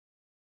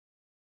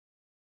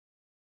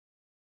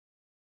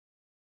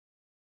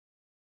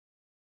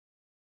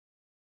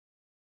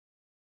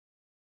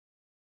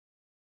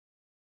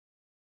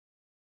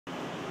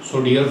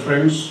So dear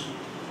friends,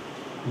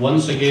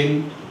 once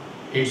again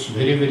it's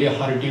very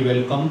hearty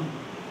welcome.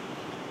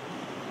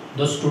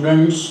 The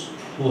students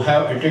who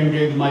have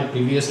attended my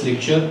previous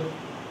lecture,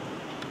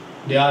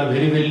 they are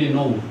very well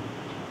known.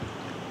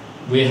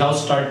 We have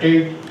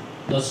started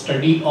the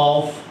study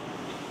of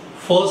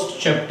first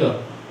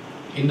chapter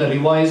in the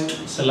revised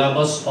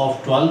syllabus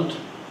of 12th,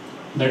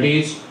 that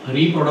is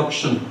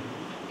reproduction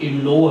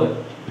in lower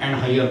and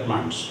higher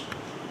plants.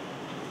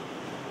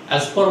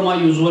 As per my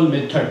usual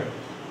method,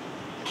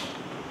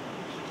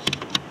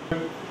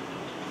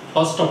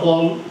 first of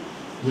all,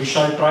 we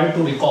shall try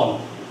to recall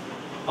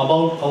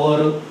about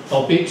our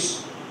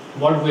topics,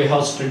 what we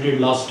have studied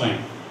last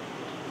time.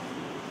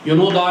 You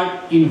know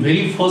that in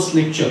very first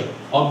lecture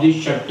of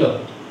this chapter,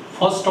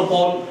 first of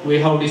all, we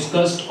have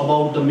discussed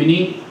about the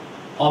meaning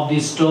of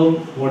this term,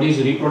 what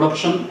is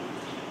reproduction.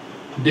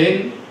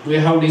 Then we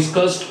have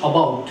discussed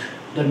about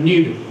the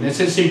need,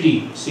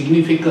 necessity,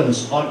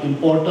 significance or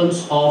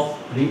importance of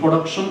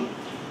reproduction.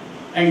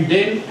 And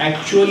then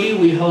actually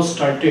we have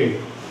started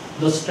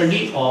the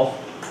study of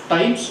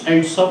types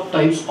and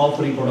subtypes of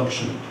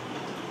reproduction.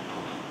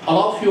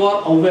 All of you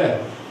are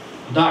aware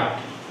that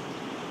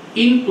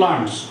in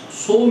plants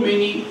so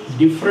many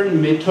different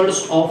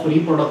methods of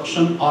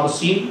reproduction are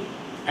seen,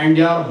 and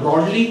they are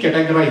broadly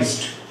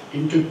categorized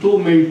into two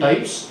main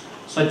types,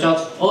 such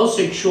as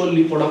asexual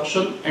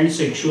reproduction and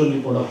sexual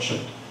reproduction.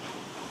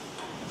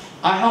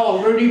 I have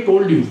already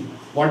told you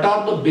what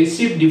are the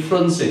basic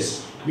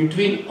differences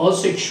between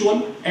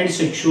asexual and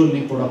sexual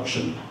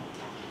reproduction.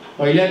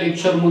 पहिल्या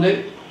lecture मध्ये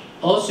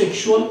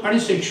asexual आणि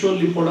sexual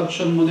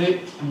reproduction मध्ये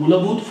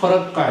मूलभूत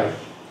फरक काय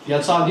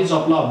याचा आधीच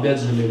आपला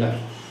अभ्यास झालेला आहे.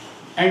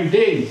 And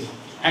then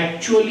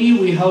actually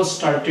we have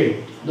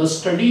started the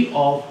study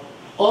of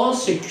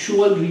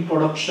asexual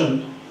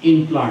reproduction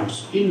in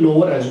plants, in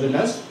lower as well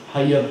as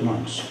higher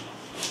plants.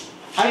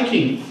 I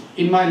think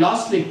in my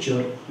last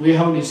lecture we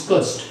have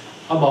discussed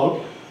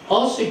about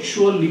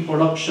asexual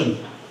reproduction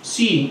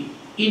seen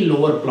in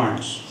lower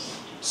plants,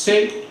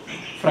 say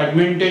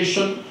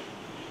fragmentation,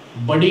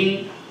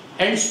 budding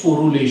and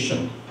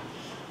sporulation.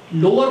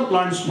 Lower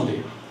plants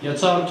मध्ये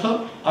याचा अर्थ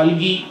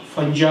algae,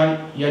 fungi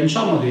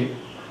यांच्यामध्ये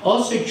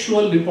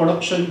asexual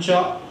reproduction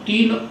च्या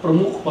तीन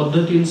प्रमुख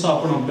पद्धतींचा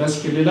आपण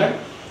अभ्यास केलेला आहे,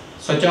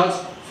 such as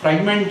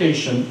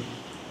fragmentation,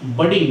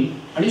 budding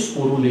and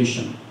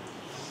sporulation.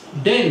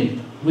 Then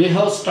we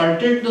have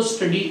started the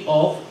study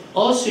of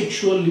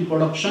asexual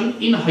reproduction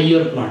in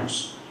higher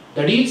plants,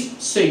 that is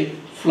say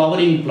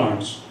flowering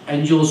plants,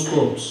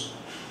 angiosperms.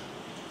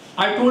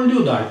 I told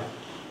you that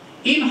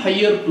in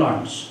higher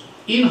plants,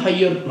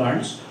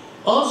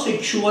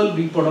 asexual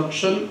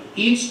reproduction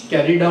is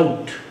carried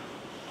out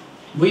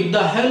with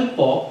the help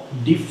of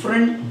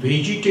different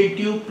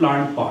vegetative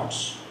plant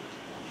parts.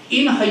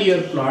 In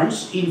higher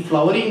plants, in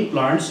flowering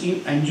plants, in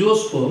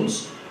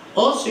angiosperms,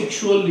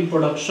 asexual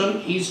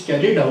reproduction is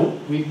carried out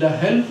with the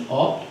help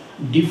of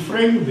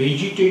different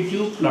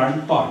vegetative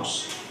plant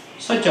parts,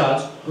 such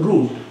as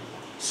root,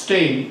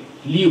 stem,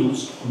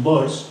 leaves,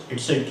 buds,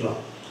 etc.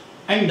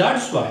 And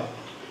that's why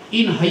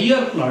in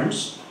higher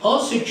plants,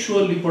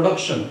 asexual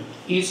reproduction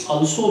is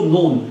also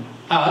known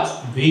as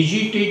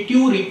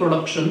vegetative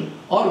reproduction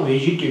or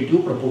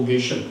vegetative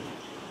propagation.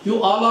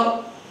 You all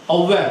are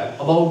aware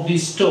about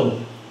this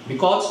term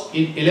because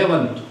in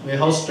 11th we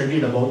have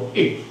studied about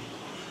it.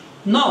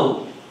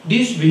 Now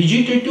this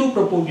vegetative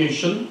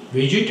propagation,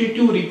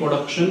 vegetative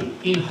reproduction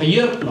in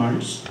higher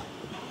plants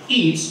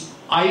is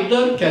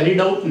either carried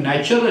out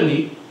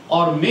naturally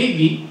or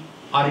maybe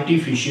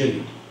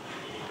artificially.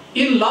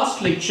 In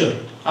last lecture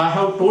I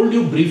have told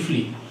you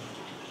briefly,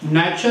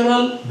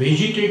 natural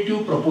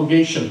vegetative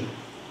propagation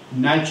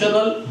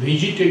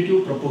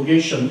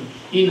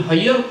in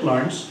higher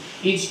plants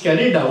is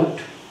carried out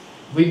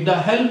with the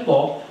help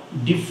of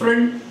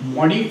different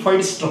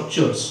modified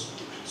structures,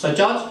 such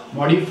as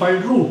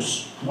modified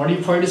roots,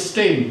 modified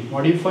stem,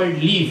 modified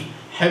leaf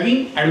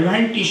having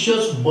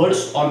adventitious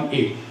buds on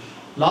it.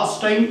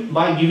 Last time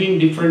by giving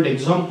different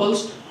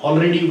examples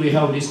already we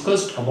have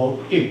discussed about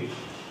it.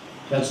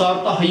 याचा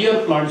अर्थ higher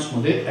plants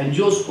मध्ये,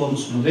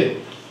 एंजिओस्पर्म्स मध्ये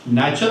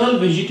natural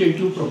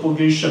vegetative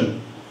propagation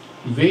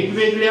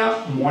वेगवेगळ्या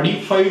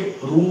modified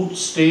root,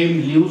 stem,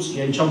 leaves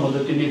यांच्या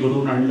मदतीने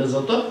घडवून आणलं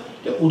जातं.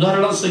 ते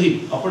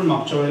उदाहरणासहित आपण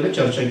मागच्या वेळेला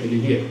चर्चा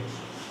केलेली आहे.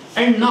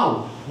 And now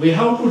we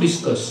have to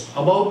discuss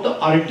about the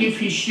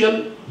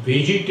artificial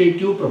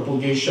vegetative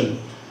propagation.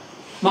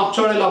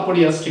 मागच्या वेळेला आपण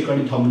याच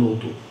ठिकाणी थांबलो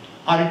होतो.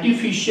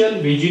 Artificial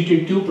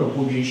vegetative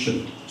propagation.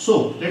 So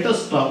let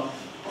us talk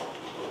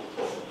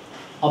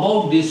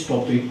about this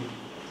topic,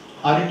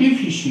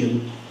 artificial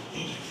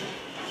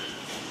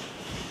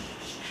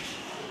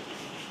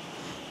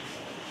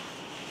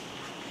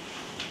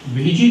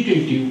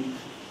vegetative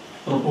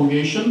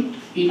propagation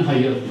in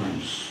higher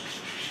plants.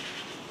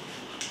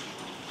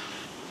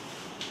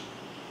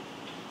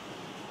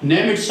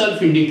 Name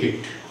itself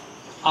indicate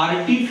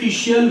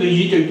artificial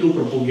vegetative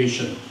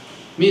propagation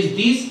means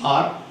these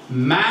are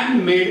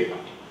man-made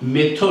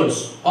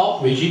methods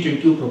of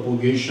vegetative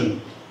propagation.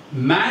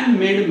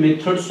 Man-made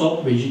methods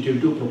of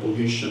vegetative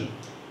propagation.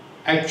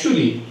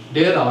 Actually,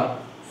 there are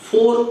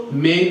four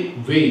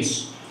main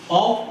ways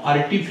of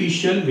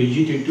artificial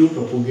vegetative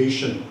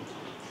propagation.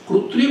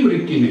 कृत्रिम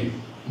रीतीने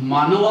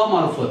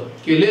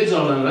मानवामार्फत केले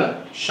जाणाऱ्या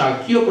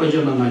शाकीय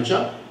प्रजननाच्या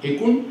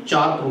एकूण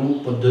चार प्रमुख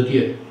पद्धती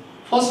आहेत.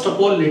 First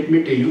of all let me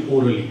tell you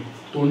orally.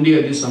 तोंडी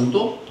आधी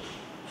सांगतो.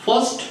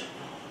 First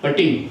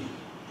cutting,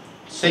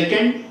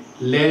 second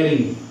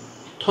layering,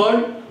 third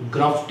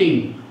grafting,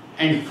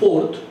 and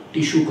fourth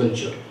tissue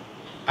culture.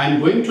 I am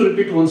going to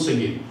repeat once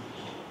again.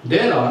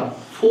 There are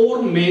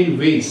four main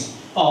ways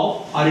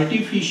of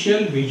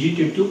artificial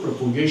vegetative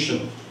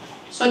propagation,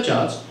 such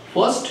as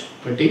first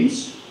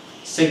cuttings,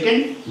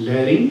 second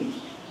layering,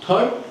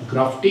 third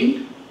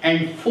grafting,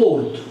 and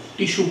fourth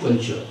tissue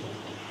culture.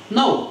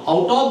 Now,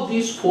 out of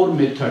these four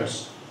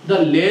methods, the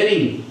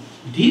layering,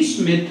 this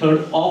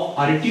method of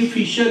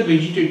artificial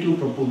vegetative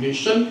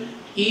propagation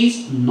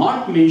is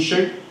not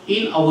mentioned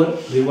in our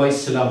revised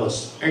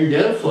syllabus, and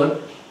therefore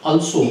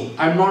also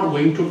I am not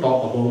going to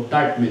talk about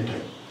that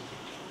method.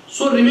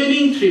 So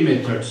remaining three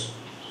methods,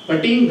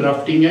 cutting,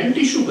 grafting, and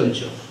tissue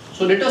culture.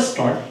 So let us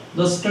start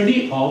the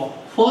study of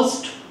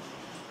first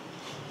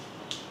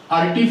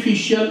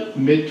artificial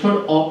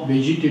method of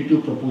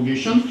vegetative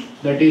propagation,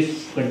 that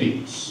is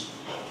cuttings.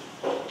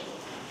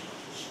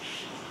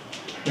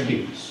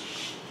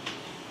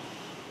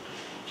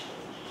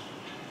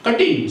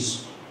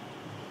 Cuttings,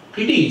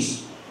 it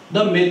is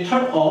the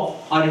method of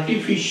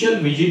artificial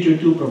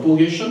vegetative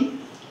propagation.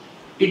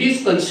 It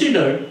is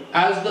considered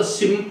as the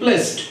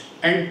simplest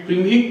and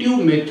primitive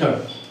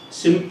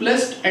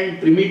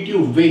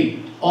way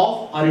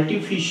of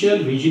artificial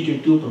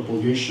vegetative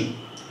propagation.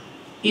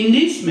 In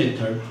this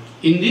method,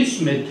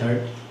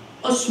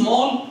 a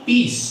small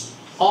piece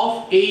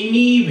of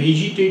any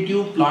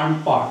vegetative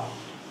plant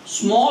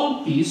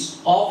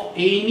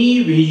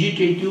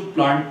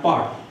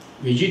part,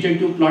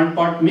 vegetative plant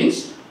part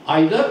means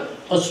either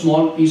a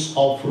small piece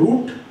of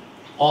root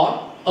or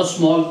a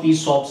small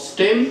piece of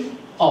stem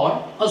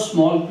or a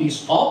small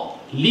piece of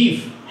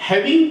leaf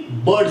having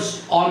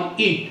buds on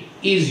it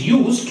is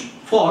used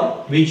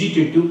for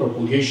vegetative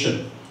propagation.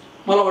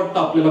 मला वाटतं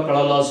आपल्याला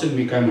कळालं असेल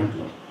मी काय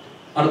म्हटलं.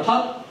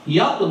 अर्थात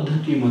या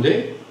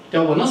पद्धतीमध्ये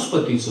त्या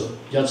वनस्पतीचं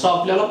ज्याचं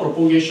आपल्याला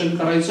प्रोपोगेशन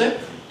करायचंय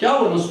त्या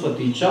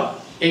वनस्पतीच्या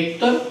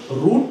एकतर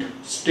रूट,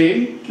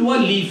 स्टेम किंवा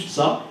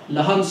लीफचा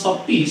लहानसा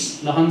पीस,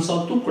 लहानसा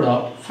तुकडा,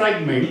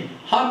 फ्रॅगमेंट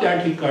हा त्या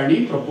ठिकाणी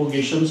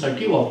प्रोपोगेशन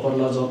साठी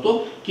वापरला जातो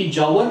की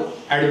ज्यावर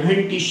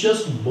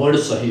ॲडव्हेंटिशियस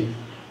बर्ड्स आहेत.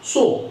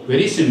 So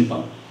very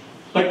simple.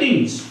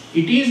 Cuttings,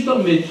 it is the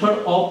method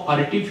of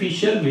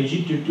artificial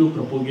vegetative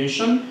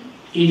propagation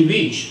in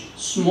which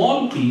small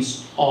piece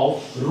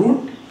of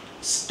root,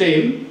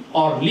 stem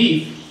or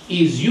leaf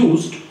is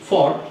used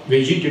for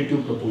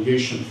vegetative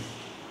propagation.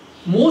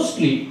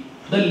 Mostly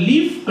the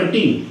leaf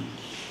cutting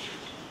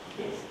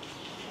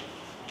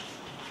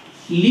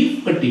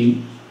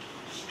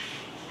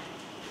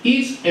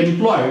is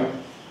employed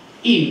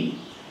in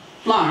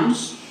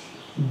plants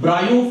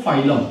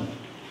bryophyllum.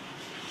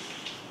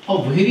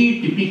 A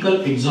very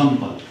typical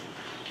example,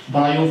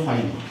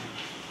 bryophyllum.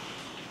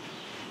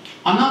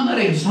 Another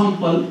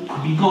example,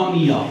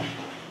 begonia.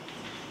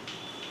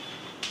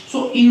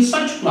 So in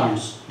such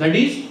plants, that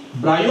is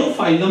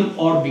bryophyllum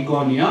or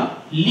begonia,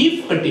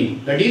 leaf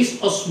cutting, that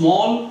is a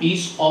small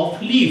piece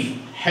of leaf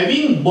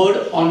having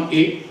bud on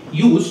it,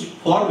 used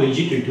for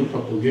vegetative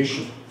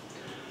propagation.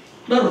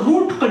 The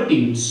root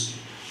cuttings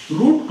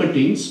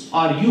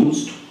are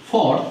used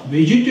for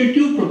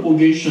vegetative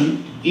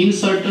propagation in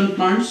certain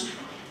plants.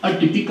 A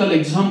typical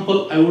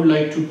example I would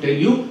like to tell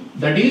you,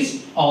 that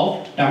is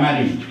of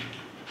tamarind.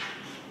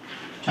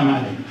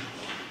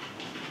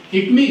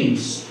 It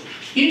means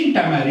in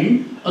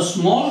tamarind a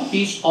small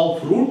piece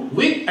of root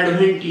with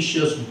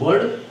adventitious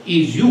bud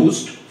is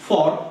used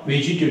for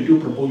vegetative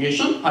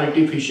propagation,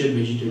 artificial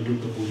vegetative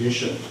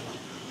propagation.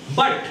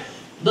 But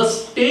the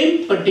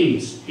stem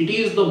cuttings, it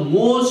is the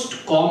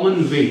most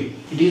common way,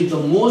 it is the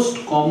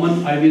most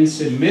common, I will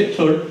say,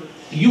 method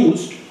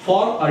used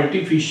for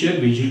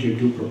artificial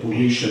vegetative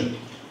propagation.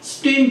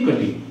 Stem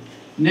cutting,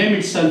 name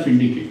itself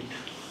indicate.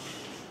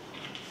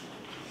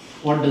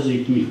 What does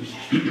it mean?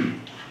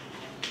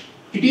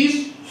 It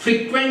is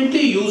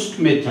frequently used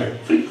method.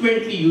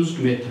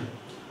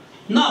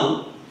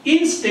 Now,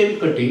 in stem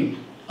cutting,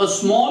 a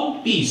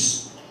small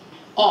piece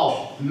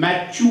of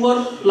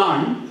mature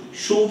plant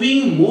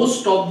showing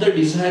most of the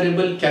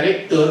desirable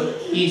character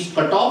is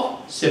cut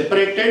off,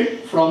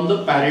 separated from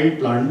the parent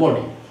plant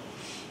body.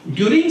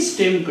 During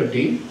stem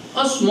cutting,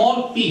 a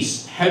small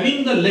piece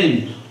having the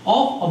length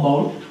of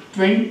about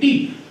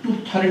 20 to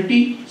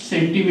 30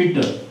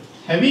 centimeter,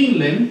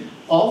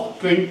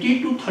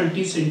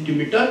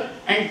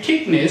 and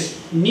thickness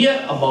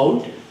near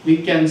about, we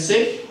can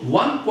say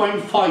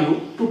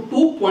 1.5 to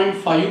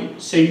 2.5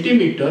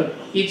 centimeter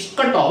is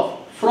cut off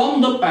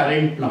from the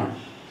parent plant,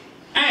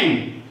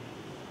 and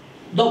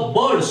the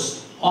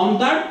buds on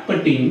that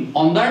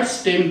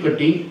stem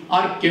cutting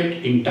are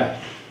kept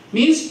intact.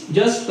 Means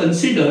just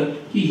consider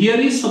here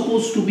is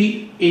supposed to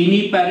be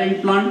any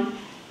parent plant.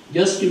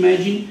 Just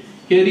imagine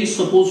here is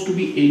supposed to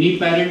be any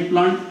parent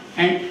plant,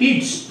 and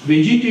its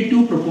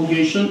vegetative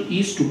propagation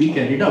is to be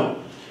carried out.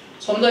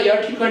 समजा या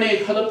ठिकाणी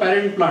एखादा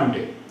parent plant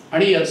आहे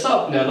आणि याचा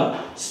आपल्याला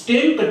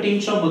stem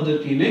कटिंगच्या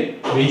मदतीने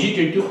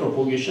vegetative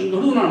propagation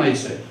घडवून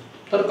आणायचं आहे.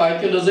 तर काय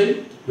केलं जाईल?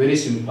 Very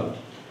simple.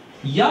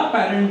 या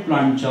पॅरेंट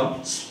प्लांटच्या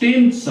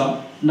स्टेमचा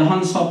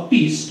लहानसा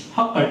पीस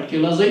हा कट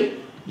केला जाईल,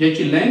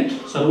 ज्याची लेंथ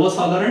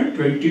सर्वसाधारण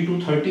 20 to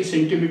 30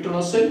 सेंटीमीटर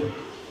असेल.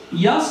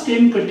 या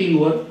स्टेम कटिंग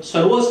वर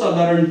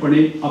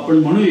सर्वसाधारणपणे आपण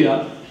म्हणूया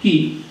की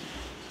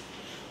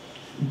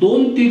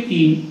 2 ते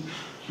 3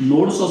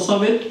 नोड्स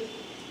असावेत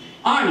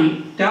आणि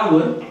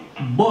त्यावर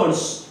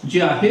बर्ड्स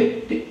जे आहेत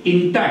ते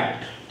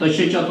इंटॅक्ट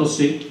तसेच्या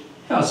तसे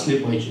हे असले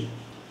पाहिजे.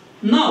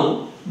 Now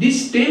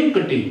this stem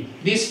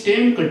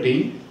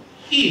cutting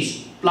is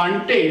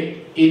planted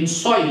in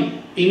soil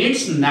in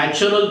its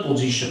natural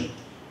position.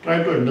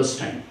 Try to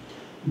understand.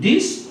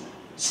 This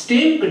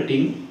stem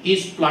cutting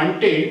is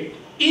planted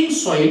in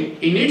soil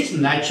in its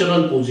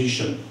natural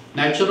position.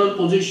 Natural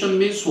position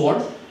means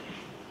what?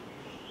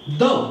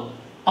 The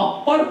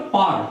upper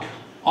part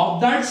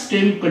of that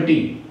stem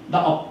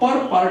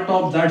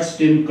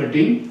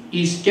cutting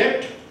is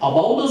kept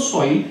above the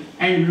soil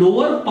and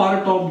lower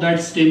part of that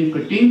stem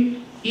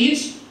cutting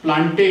is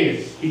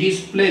planted. It is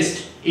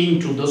placed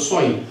into the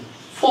soil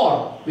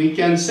for, we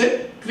can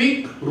say,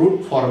 quick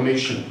root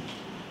formation.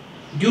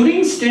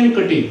 During stem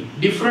cutting,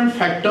 different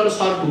factors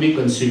are to be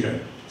considered.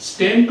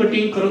 Stem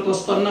cutting करत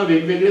असताना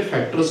वेगवेगळे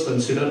factors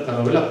consider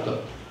करावे लागतात.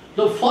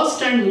 The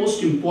first and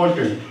most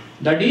important,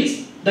 that is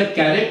the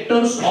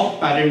characters of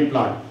parent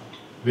plant.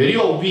 Very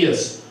obvious,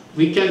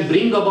 we can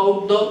bring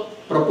about the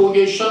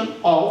propagation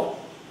of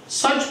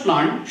such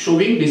plant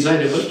showing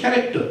desirable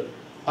character.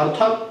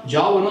 अर्थात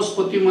ज्या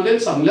वनस्पतीमध्ये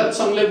चांगल्यात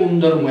चांगले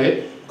गुणधर्म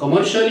आहेत,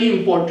 कमर्शियली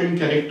इम्पॉर्टंट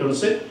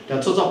कॅरेक्टर्स आहेत,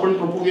 त्याचंच आपण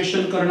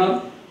प्रोपोगेशन करणार.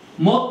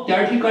 मग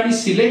त्या ठिकाणी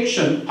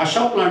सिलेक्शन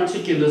अशा प्लांटचे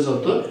केलं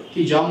जातं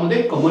की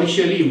ज्यामध्ये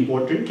कमर्शियली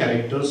इम्पॉर्टंट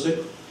कॅरेक्टर्स आहेत.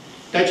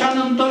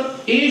 त्याच्यानंतर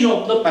as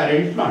of the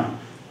parent plant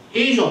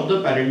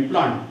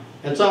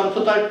याचा अर्थ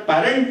काय?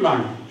 Parent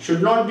plant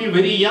should not be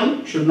very young,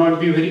 should not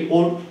be very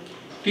old.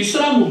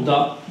 तिसरा मुद्दा,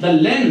 the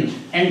length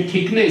and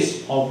thickness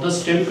of the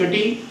stem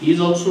cutting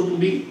is also to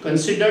be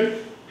considered.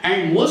 And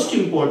most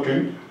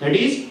important, that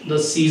is the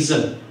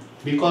season,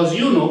 because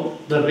you know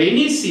the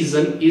rainy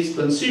season is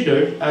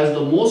considered as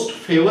the most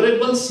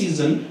favorable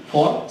season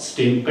for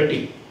stem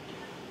cutting.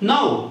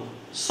 Now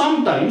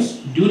sometimes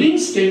during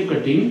stem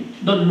cutting,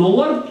 the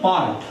lower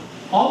part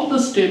of the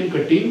stem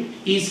cutting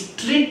is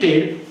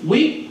treated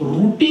with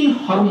rooting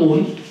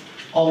hormone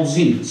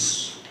auxins.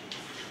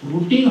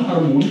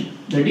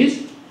 That is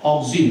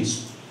auxins.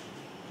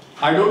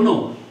 I don't know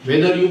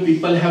whether you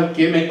people have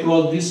came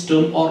across this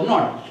term or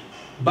not.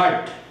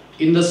 But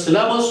in the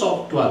syllabus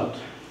of 12th,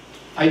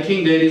 I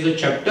think there is a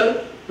chapter,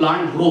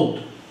 plant growth,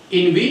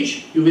 in which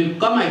you will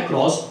come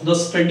across the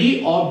study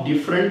of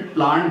different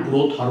plant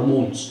growth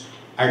hormones.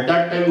 At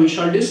that time we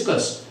shall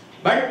discuss.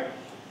 But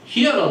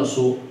here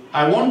also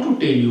I want to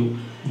tell you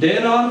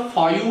there are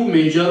 5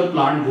 major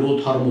plant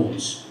growth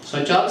hormones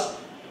such as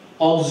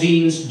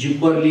auxins,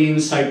 gibberellin,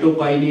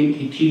 cytokinin,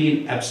 ethylene,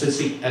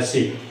 abscisic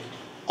acid.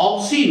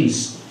 Auxins,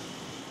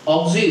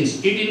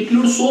 it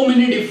includes so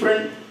many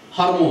different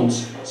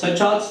hormones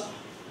such as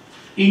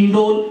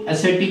indole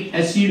acetic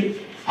acid,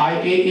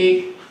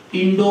 IAA,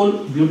 indole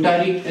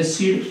butyric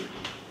acid,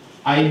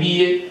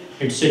 IBA,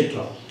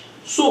 etc.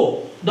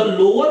 So the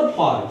lower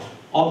part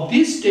of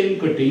this stem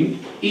cutting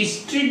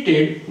is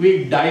treated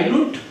with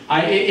dilute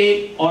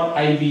IAA or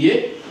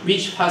IBA,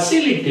 which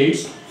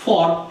facilitates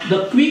for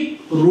the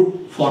quick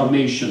root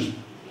formation,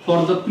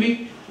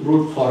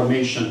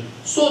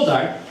 so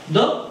that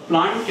the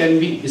plant can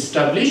be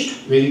established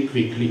very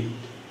quickly.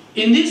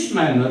 In this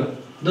manner,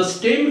 the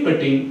stem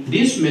cutting,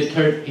 this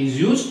method is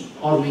used,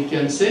 or we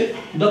can say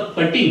the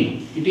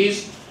cutting, it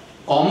is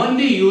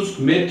commonly used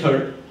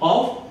method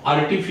of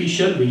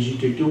artificial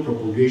vegetative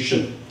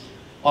propagation.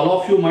 All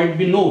of you might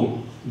be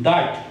known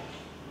that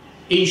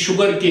in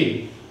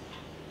sugarcane,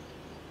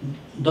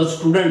 the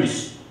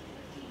students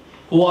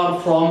who are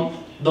from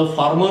the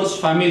farmer's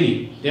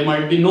family, they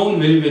might be known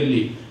very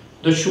well.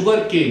 The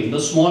sugarcane, the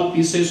small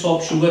pieces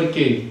of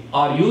sugarcane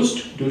are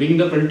used during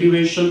the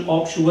cultivation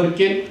of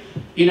sugarcane.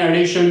 In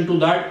addition to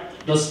that,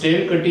 the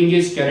stem cutting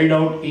is carried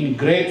out in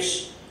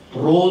grapes,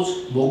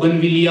 rose,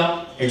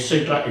 bougainvillea,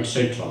 etc.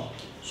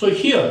 So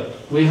here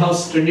we have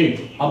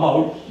studied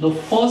about the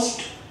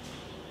first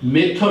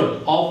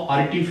method of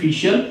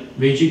artificial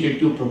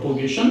vegetative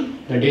propagation,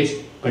 that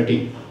is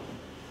cutting.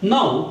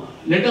 Now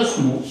let us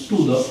move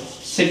to the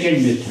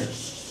second method,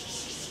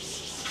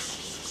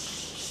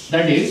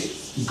 that is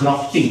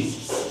grafting.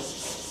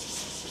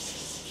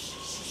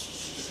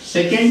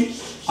 Second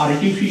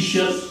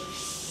artificial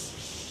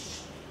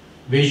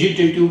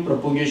vegetative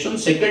propagation,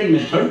 second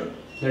method,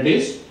 that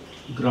is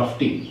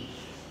grafting.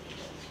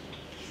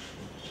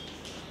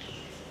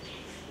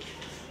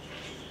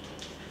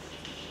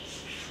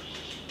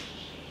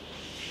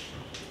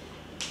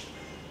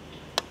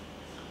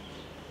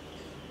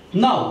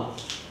 Now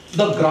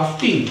the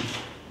grafting,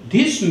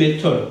 this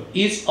method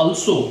is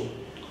also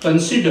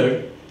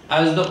considered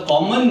as the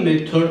common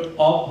method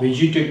of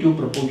vegetative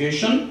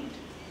propagation,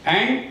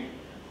 and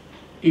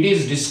it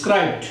is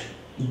described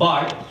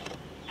by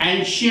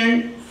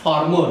ancient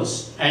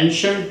farmers,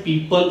 ancient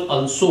people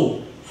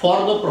also,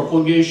 for the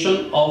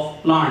propagation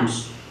of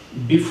plants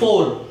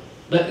before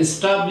the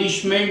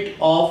establishment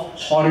of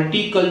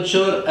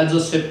horticulture as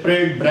a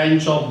separate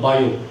branch of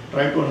bio.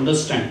 Try to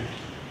understand.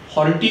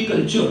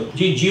 Horticulture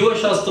जी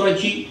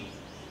जीवशास्त्राची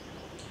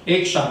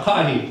एक शाखा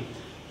आहे,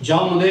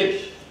 ज्यामध्ये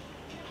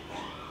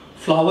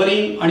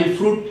flowering आणि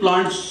fruit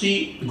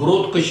प्लांट्सची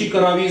growth कशी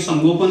करावी,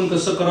 संगोपन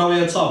कसं करावे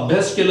याचा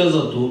अभ्यास केला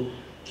जातो.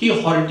 ही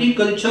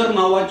हॉर्टिकल्चर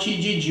नावाची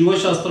जी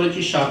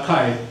जीवशास्त्राची शाखा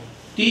आहे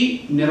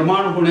ती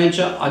निर्माण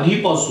होण्याच्या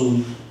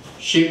आधीपासून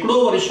शेकडो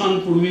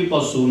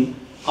वर्षांपूर्वीपासून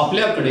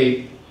आपल्याकडे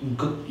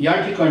या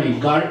ठिकाणी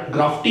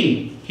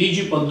ग्राफ्टिंग ही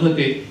जी पद्धत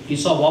आहे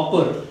तिचा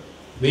वापर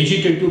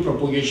व्हेजिटेटिव्ह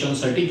प्रोपगेशन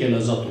साठी केला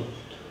जातो.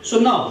 So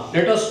now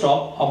let us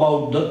talk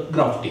about the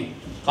grafting.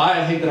 काय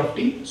आहे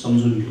ग्राफ्टिंग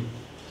समजून घेऊ.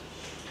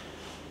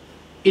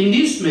 In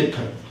this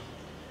method,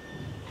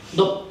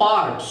 the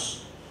parts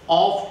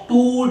of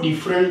two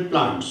different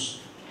plants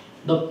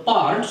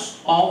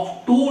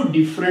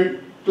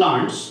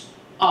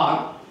are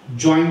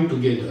joined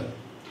together.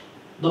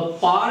 The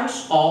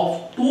parts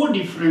of two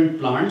different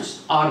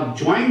plants are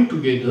joined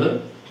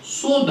together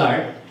so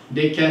that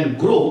they can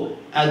grow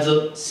as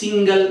a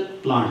single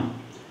plant.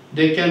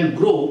 They can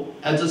grow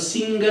as a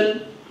single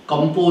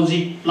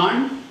composite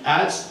plant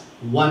as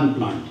one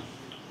plant.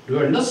 Do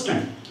you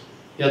understand?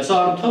 याचा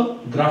अर्थ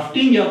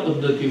grafting या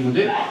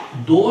पद्धतीमध्ये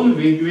दोन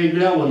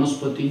वेगवेगळ्या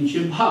वनस्पतींचे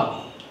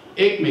भाग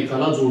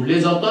एकमेकाला जोडले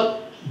जातात,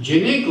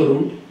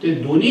 जेणेकरून ते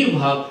दोन्ही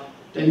भाग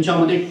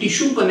त्यांच्यामध्ये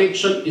टिश्यू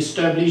कनेक्शन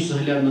इस्टॅब्लिश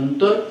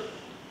झाल्यानंतर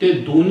ते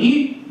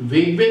दोन्ही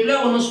वेगवेगळ्या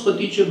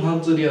वनस्पतीचे भाग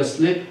जरी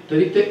असले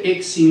तरी ते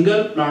एक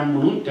सिंगल प्लांट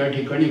म्हणून त्या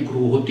ठिकाणी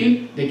ग्रो होतील.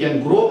 They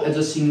can grow as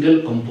a single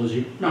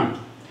composite plant.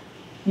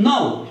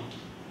 Now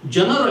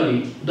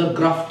generally the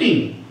grafting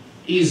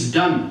is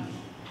done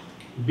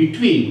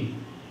between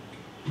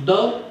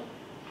the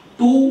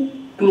two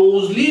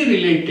closely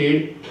related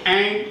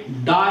and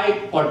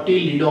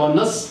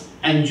dicotyledonous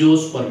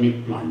angiospermic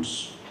plants.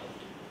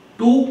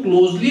 Two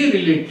closely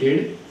related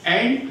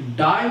and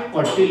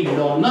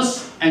dicotyledonous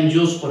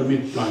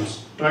angiospermic plants.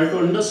 Try to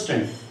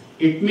understand.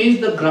 It means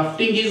the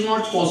grafting is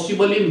not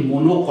possible in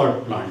monocot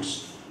plants.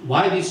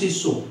 Why this is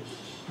so?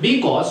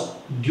 Because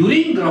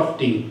during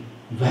grafting,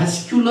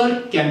 vascular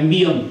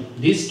cambium,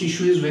 this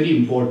tissue is very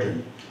important.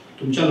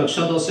 तुमच्या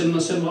लक्षात असेल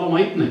नसेल मला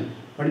माहित नाही,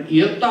 पण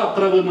इयत्ता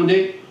 11वी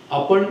मध्ये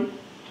आपण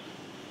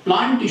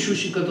प्लांट टिश्यू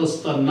शिकत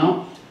असताना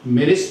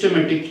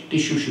मेरिस्टेमॅटिक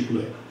टिश्यू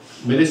शिकलोय.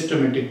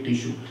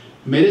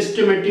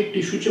 मेरिस्टेमॅटिक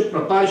टिश्यूचे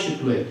प्रकार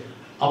शिकलोय.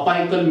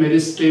 Apical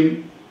meristem,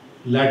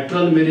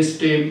 lateral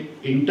meristem,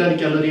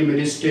 इंटरकॅलरी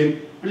meristem,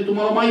 आणि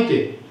तुम्हाला माहिती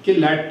आहे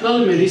की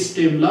लॅटरल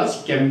मेरिस्टेमला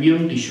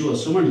कॅम्बियम टिश्यू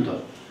असं म्हणतात.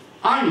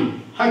 आणि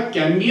हा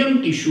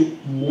कॅम्बियम टिश्यू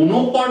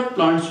मोनोकॉट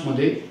प्लांट्स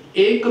मध्ये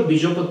एक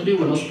बीजपत्री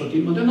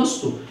वनस्पतीमध्ये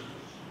नसतो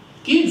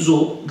की जो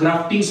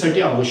ग्राफ्टिंग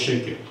साठी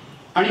आवश्यक आहे.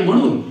 आणि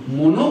म्हणून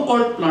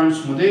मोनोकॉट प्लांट्स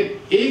मध्ये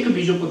एक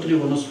बीजपत्री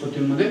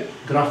वनस्पतीमध्ये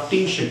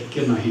ग्राफ्टिंग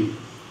शक्य नाही.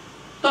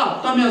 तर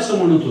आता मी असं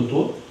म्हणत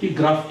होतो की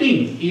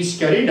grafting is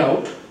carried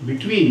out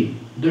between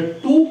the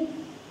two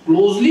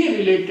closely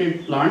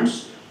related plants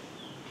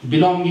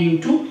belonging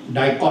to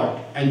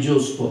dicot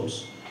angiosperms.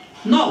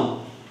 Now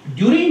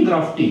during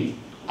grafting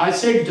I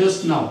said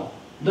just now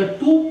the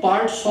two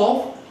parts of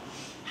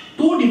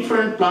two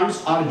different plants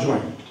are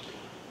joined.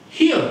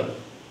 Here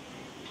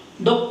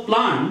the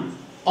plant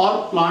or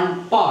plant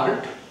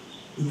part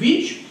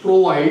which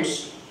provides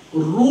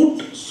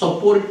root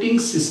supporting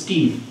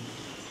system,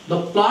 the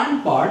plant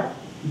part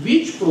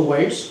which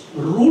provides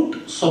root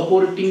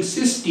supporting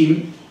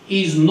system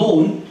is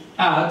known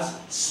as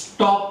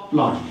stalk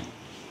plant.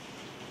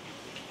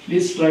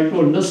 Please try to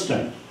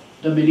understand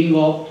the meaning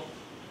of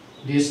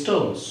these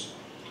terms.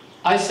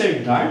 I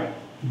said that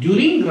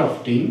during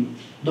grafting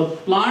the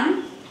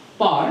plant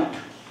part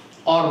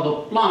or the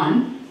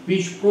plant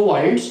which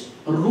provides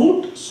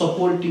root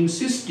supporting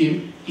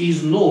system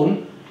is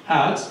known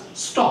as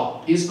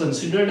stalk, is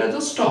considered as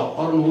a stalk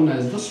or known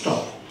as the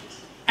stalk,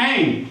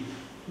 and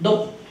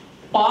the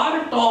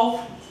part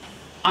of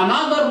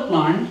another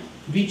plant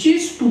which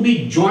is to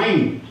be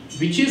joined,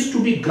 which is to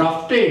be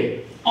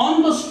grafted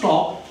on the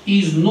stalk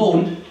is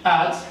known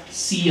as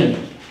CN.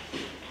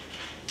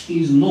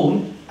 Is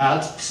known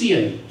as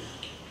CN.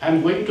 I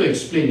am going to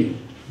explain it,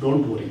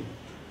 don't worry.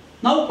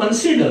 Now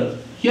consider,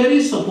 here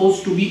is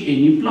supposed to be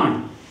any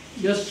plant.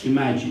 Just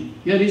imagine,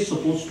 here is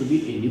supposed to be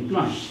any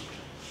plant.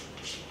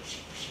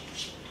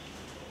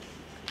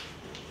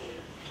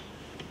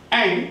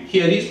 And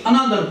here is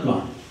another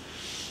plant.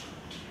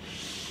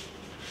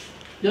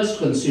 Just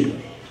consider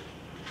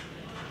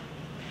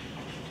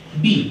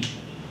B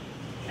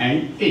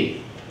and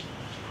A.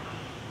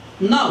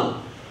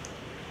 Now,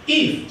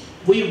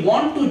 if we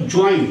want to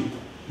join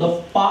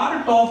the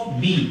part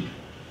of B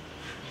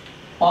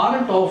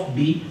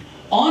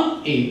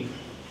on A,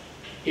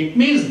 it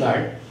means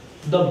that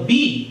the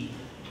B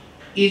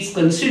is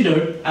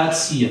considered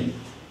as CN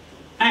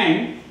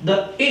and the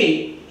A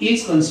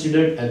is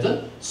considered as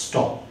a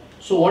stalk.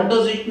 So what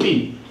does it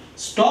mean?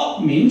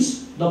 Stalk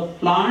means the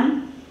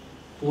plant,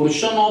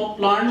 portion of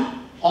plant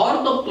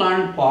or the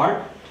plant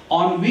part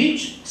on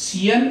which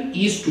CN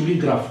is to be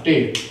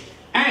grafted,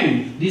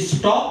 and the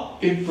stalk,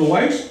 it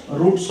provides a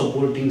root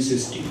supporting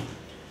system.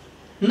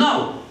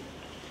 Now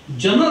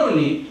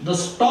generally the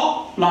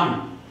stalk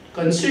plant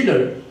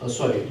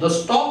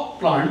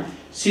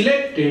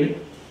selected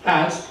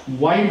as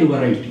wild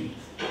variety.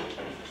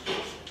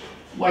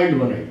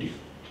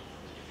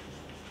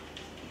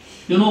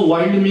 You know,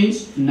 wild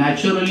means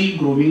naturally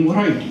growing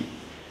variety,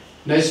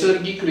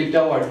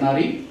 नैसर्गिकरित्या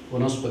वाढणारी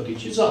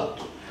वनस्पतीची जात.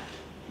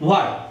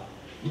 Why?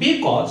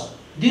 Because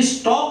this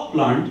stalk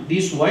plant,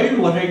 this wild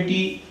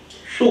variety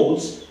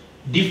shows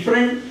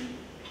different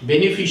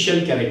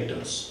beneficial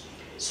characters,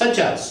 such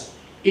as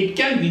it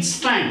can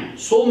withstand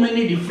so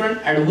many different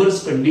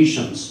adverse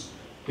conditions.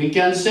 We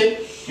can say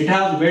it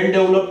has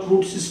well-developed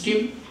root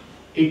system.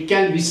 It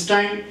can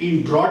withstand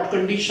in drought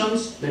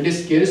conditions, that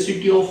is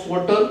scarcity of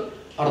water.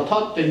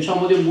 अर्थात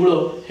त्यांच्यामध्ये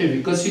मुळं हे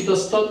विकसित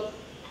असतात.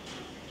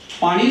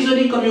 पाणी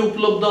जरी कमी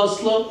उपलब्ध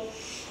असलं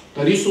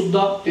तरी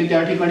सुद्धा ते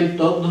त्या ठिकाणी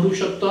तग धरू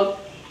शकतात.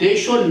 ते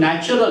show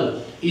natural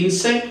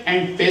insect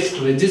and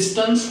paste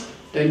resistance.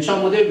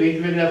 त्यांच्यामध्ये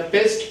वेगवेगळ्या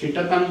पेस्ट,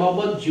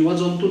 कीटकांबाबत,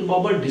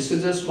 जीवजंतूंबाबत,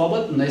 डिसीजेस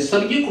बाबत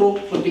नैसर्गिक रोग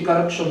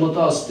प्रतिकारक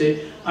क्षमता असते,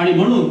 आणि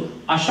म्हणून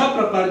अशा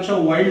प्रकारच्या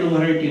वाइल्ड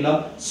व्हरायटीला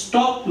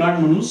स्टॉक प्लांट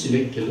म्हणून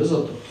सिलेक्ट केलं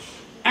जातं.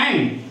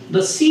 And the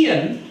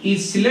CN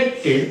is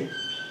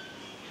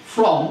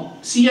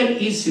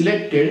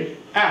selected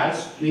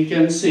as, we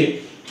can say,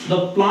 the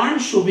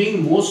plant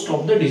showing most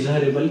of the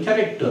desirable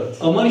character,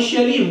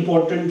 commercially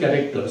important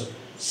characters.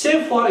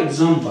 Say for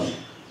example,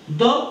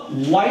 the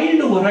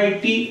wild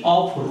variety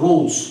of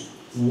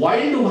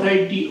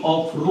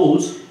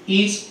rose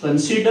is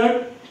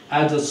considered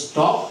as a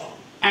stock,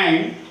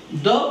 and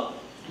the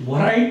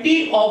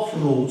variety of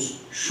rose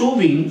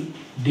showing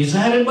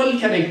desirable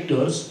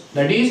characters,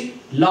 that is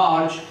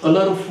large,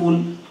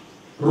 colorful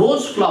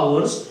rose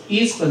flowers,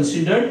 is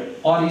considered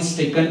or is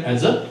taken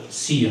as a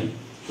CN.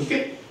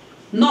 Okay.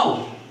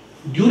 Now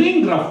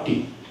during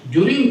grafting,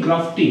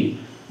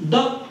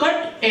 the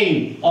cut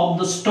end of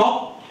the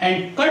stalk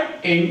and cut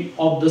end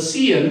of the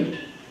CN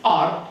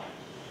are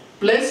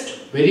placed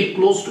very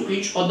close to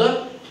each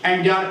other,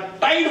 and they are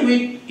tied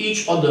with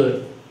each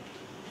other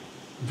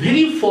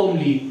very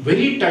firmly,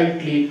 very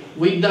tightly,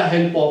 with the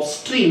help of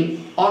string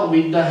or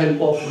with the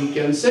help of, we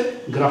can say,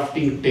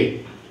 grafting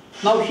tape.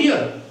 Now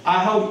here I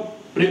have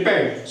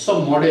prepared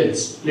some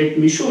models. Let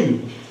me show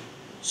you.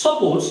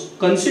 Suppose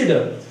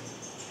consider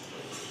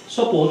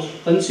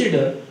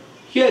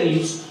here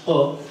is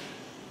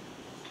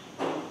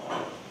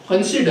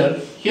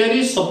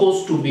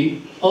supposed to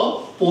be a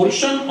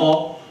portion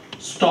of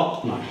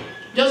stalk plant.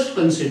 Just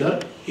consider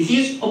it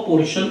is a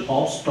portion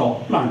of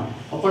stalk plant.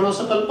 आपण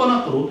असं कल्पना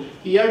करू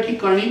की या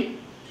ठिकाणी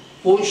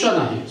portion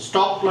आहे,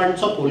 stock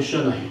प्लांटचा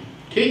portion आहे.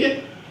 ठीक आहे.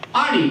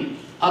 आणि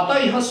आता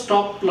ह्या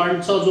स्टॉक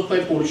प्लांटचा जो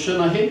काही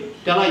पोर्शन आहे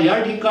त्याला या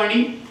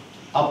ठिकाणी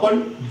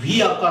आपण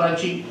व्ही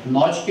आकाराची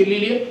नॉच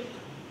केलेली आहे.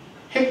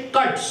 हे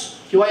कट्स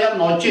किंवा या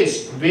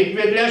नॉचेस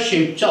वेगवेगळ्या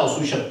शेपच्या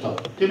असू शकतात,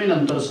 ते मी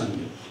नंतर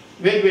सांगेन.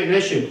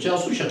 वेगवेगळ्या शेपच्या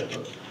असू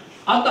शकतात.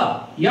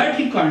 आता या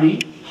ठिकाणी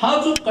हा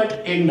जो कट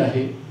एंड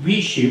आहे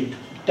व्ही शेप,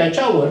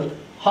 त्याच्यावर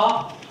हा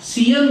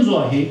CN जो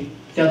आहे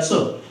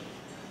त्याचं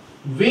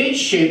वेज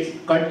शेप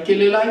कट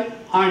केलेला आहे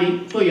आणि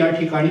तो या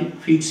ठिकाणी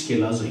फिक्स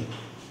केला जाईल.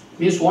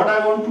 Means what I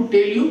want to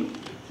tell you,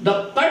 the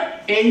cut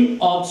end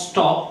of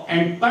stalk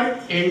and cut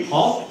end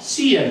of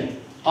CN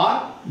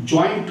are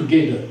joined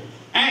together,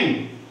 and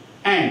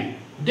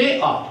they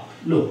are,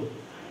 look,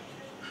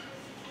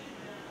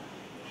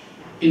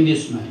 in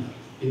this manner,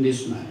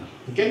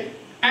 okay,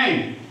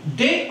 and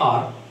they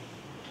are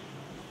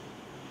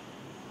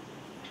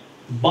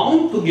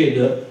bound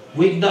together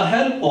with the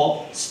help of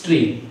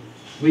string.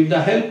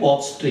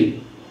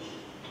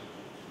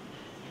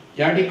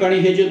 या ठिकाणी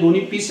हे जे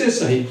दोन्ही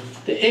pieces आहेत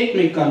ते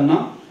एकमेकांना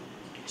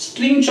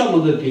स्ट्रिंगच्या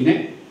मदतीने,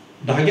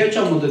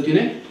 धाग्याच्या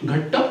मदतीने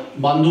घट्ट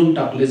बांधून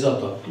टाकले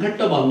जातात.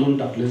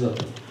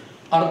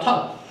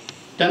 अर्थात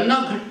त्यांना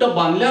घट्ट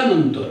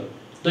बांधल्यानंतर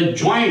the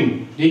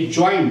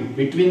joint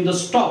between the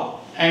stalk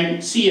and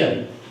CN,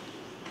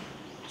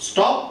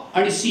 stalk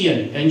आणि CN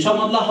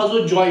यांच्यामधला हा जो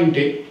जॉइंट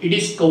आहे, it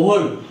is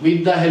covered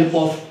with the help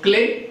of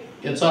clay,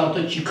 याचा अर्थ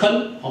चिखल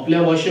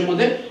आपल्या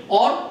भाषेमध्ये,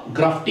 और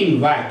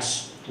ग्राफ्टिंग वॅक्स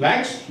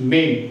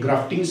मेन.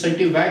 ग्राफ्टिंग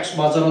साठी वॅक्स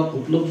बाजारात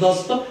उपलब्ध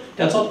असतं,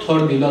 त्याचा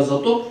थर दिला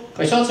जातो.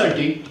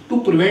 कशासाठी? To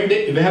prevent the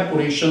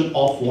evaporation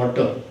of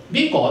water,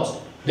 because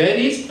there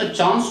is a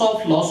chance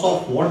of loss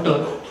of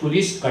water through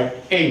this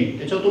cut and.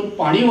 त्याच्यातून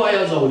पाणी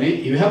वाया जाऊ नये,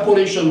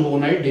 इव्हॅपोरेशन होऊ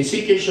नये,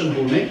 डेसिकेशन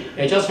होऊ नये,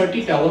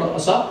 याच्यासाठी त्यावर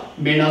असा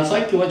मेणाचा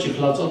किंवा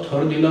चिखलाचा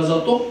थर दिला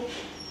जातो.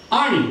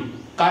 आणि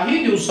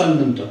काही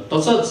दिवसांनंतर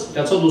तसंच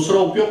त्याचा दुसरा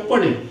उपयोग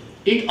पण आहे.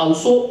 It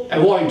also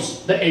avoids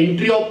the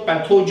entry of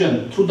pathogen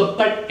through the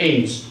cut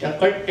ends. त्या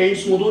कट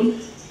एंड्स मधून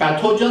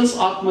पॅथोजन्स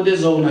आतमध्ये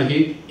जाऊ नये,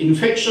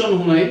 इन्फेक्शन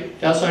होऊ नये,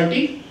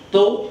 त्यासाठी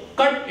तो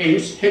कट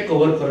एंड्स हे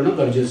कव्हर करणं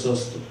गरजेचं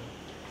असतं.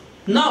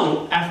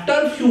 Now,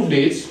 after few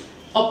days,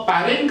 a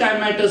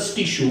parenchymatous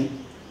tissue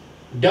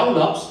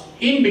develops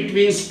in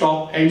between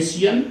stalk and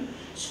CN.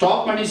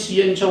 Stock आणि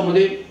सीएनच्या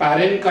मध्ये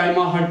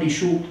पॅरेनकायमा हा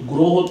टिश्यू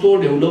ग्रो होतो,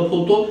 डेव्हलप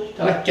होतो,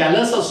 त्याला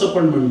कॅलस असं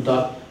पण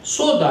म्हणतात.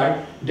 So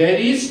that there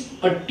is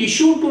a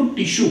tissue to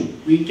tissue,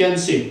 we can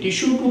say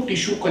tissue to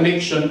tissue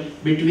connection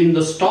between the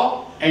stock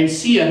and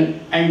CN,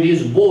 and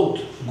these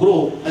both grow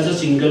as a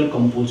single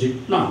composite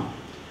plant.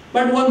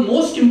 But one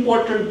most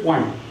important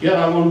point here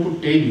I want to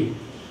tell you,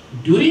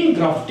 during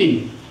grafting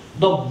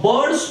the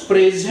buds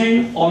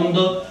present on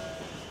the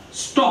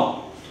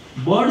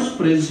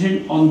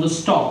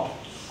stalk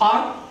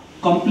are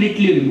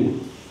completely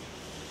removed.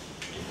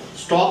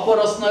 Stock वर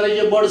असणारे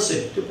जे birds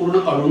आहेत ते पूर्ण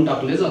काढून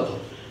टाकले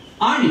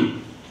जातात आणि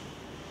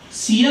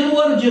CN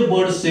वर जे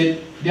birds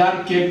आहेत they are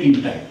kept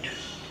intact.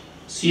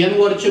 CN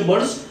वरचे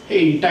बर्ड्स हे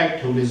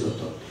इंटॅक्ट ठेवले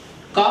जातात.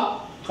 का?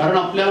 कारण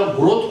आपल्याला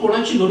ग्रोथ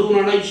कोणाची घडवून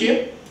आणायची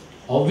आहे?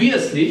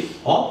 Obviously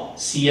of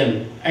CN,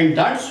 and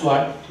that's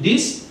what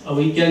this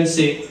we can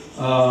say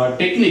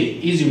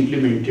technique is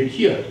implemented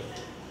here.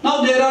 Now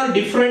there are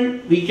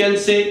different, we can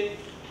say,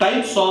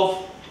 types of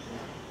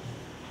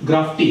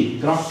grafting.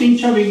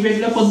 ग्राफ्टिंगच्या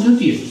वेगवेगळ्या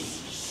पद्धती आहेत,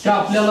 त्या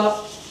आपल्याला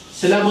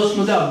सिलेबस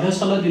मध्ये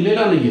अभ्यासाला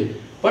दिलेल्या नाहीये,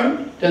 पण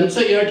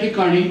त्यांचं या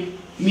ठिकाणी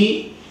मी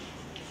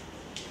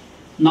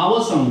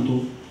नाव सांगतो.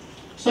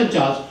 such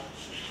as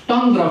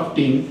tongue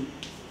grafting,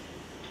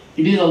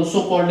 it is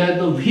also called as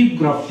the whip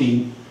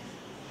grafting.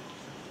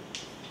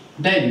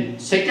 Then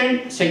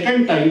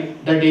second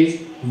type, that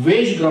is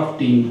wedge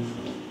grafting.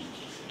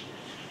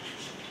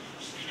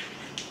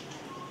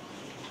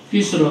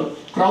 तिसरं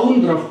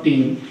crown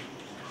grafting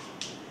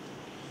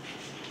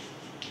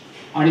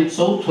आणि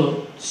चौथं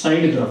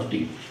साइड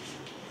ग्राफ्टिंग.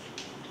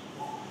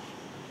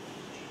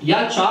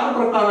 या चार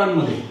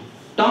प्रकारांमध्ये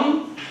टंग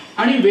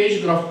आणि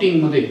वेज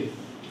ग्राफ्टिंग मध्ये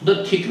द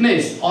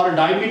थिकनेस और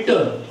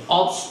diameter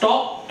of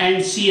stock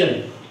and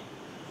CN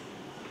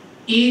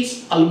is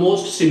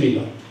almost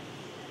similar,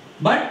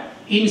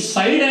 but in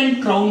side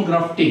and crown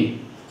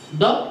grafting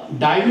the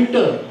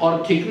diameter or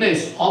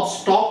thickness of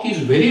stalk is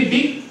very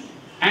big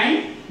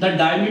and the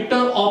diameter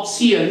of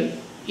CN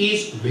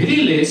is very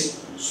less,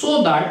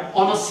 so that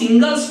on a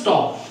single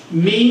stalk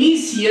many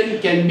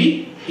CN can be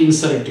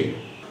inserted.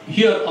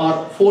 Here are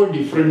 4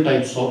 different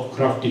types of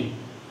grafting.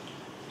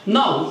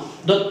 Now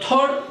the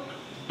third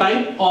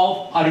type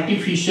of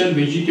artificial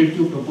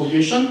vegetative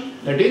propagation,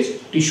 that is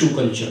tissue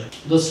culture.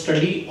 The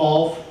study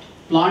of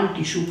plant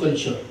tissue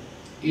culture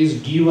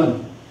is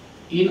given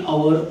in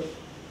our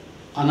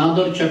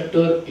another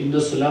chapter in the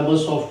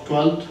syllabus of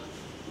 12th,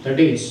 that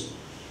is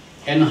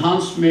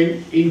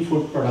enhancement in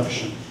food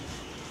production.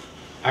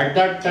 At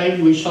that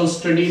time we shall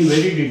study in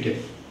very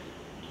detail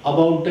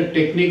about the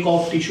technique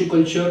of tissue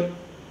culture,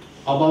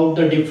 about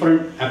the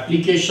different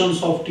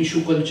applications of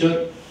tissue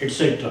culture,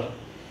 etc.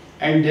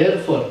 And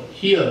therefore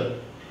here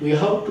we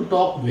have to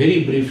talk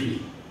very briefly.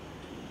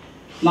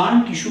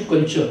 Plant tissue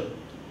culture,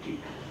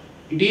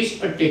 it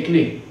is a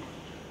technique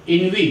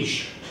in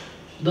which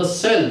the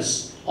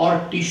cells or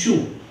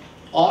tissue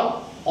or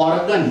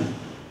organ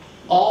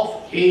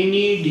of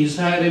any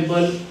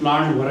desirable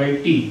plant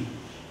variety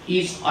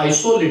is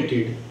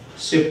isolated,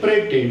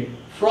 separated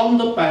from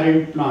the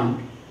parent plant,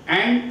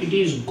 and it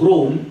is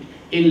grown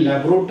in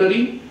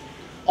laboratory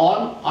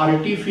on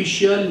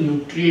artificial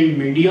nutrient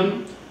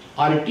medium,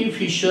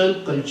 artificial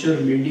culture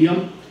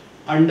medium,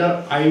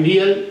 under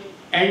ideal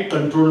and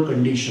controlled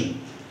condition.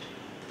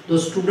 The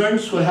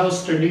students who have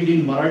studied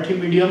in Marathi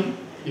medium,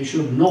 they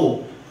should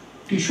know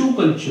tissue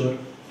culture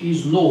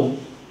is known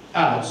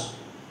as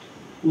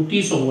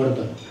उती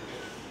संवर्धन.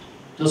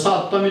 जसं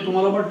आता मी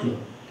तुम्हाला म्हटलं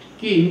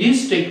की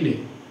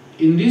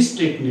in this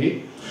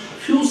technique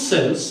few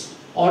cells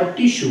or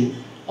tissue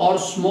or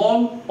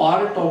small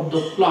part of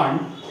the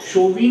plant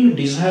showing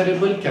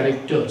desirable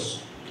characters.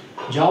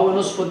 ज्या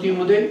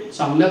वनस्पतीमध्ये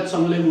चांगल्यात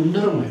चांगले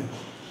गुणधर्म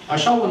आहेत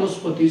अशा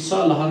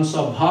वनस्पतीचा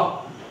लहानसा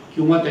भाग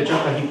किंवा त्याच्या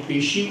काही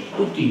पेशी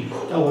उती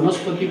त्या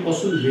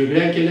वनस्पतीपासून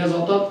वेगळ्या केल्या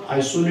जातात,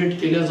 आयसोलेट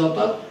केल्या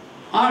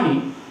जातात आणि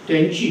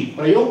त्यांची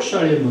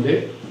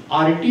प्रयोगशाळेमध्ये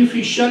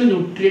आर्टिफिशियल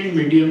न्यूट्रिएंट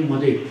मीडियम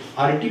मध्ये,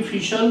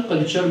 आर्टिफिशियल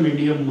कल्चर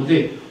मीडियम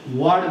मध्ये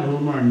वाढ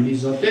घडवून आणली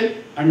जाते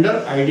under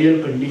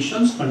ideal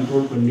conditions,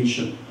 control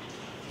condition.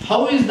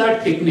 How is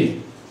that technique?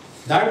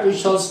 That we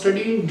shall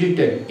study in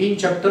detail in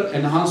chapter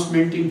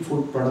enhancement in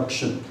food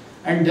production,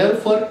 and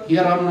therefore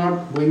here I am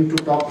not going to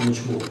talk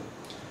much more.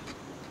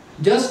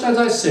 Just as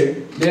I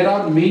said, there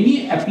are many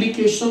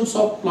applications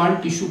of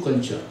plant tissue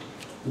culture.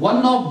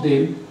 One of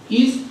them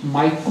is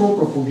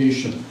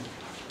micropropagation.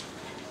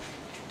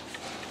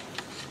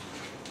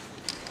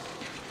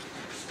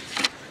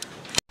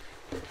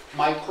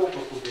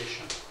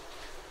 Micropropagation,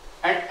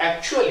 and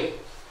actually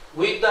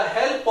with the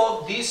help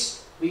of this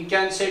we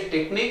can say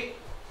technique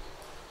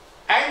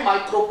and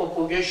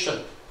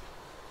micropropagation,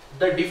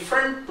 the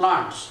different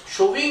plants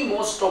showing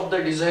most of the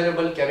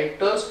desirable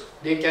characters,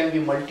 they can be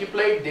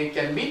multiplied, they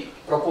can be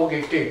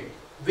propagated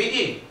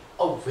within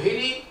a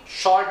very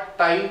short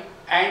time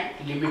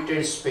and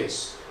limited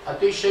space.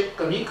 अतिशय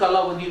कमी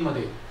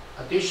कालावधीमध्ये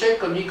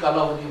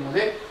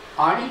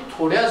आणि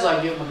थोड्या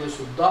जागेमध्ये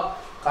सुद्धा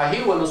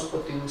काही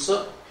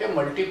वनस्पतींचं हे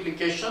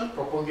multiplication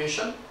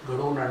propagation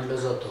घडवून आणलं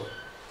जातं.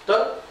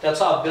 तर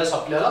त्याचा अभ्यास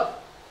आपल्याला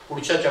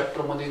पुढच्या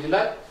चॅप्टरमध्ये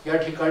दिलाय. या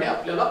ठिकाणी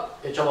आपल्याला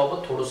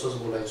याच्याबाबत थोडंसंच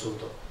बोलायचं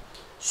होतं.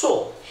 So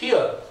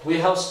here we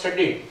have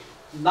studied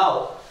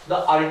now the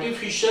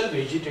artificial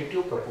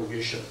vegetative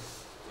propagation.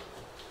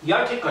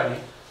 या ठिकाणी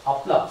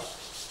आपला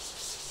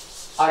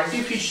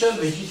आर्टिफिशियल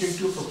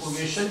व्हेजिटेटिव्ह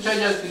प्रोपोगेशनच्या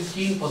ज्या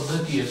 3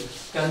 पद्धती आहेत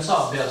त्यांचा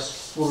अभ्यास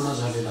पूर्ण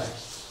झालेला आहे.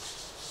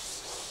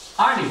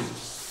 आणि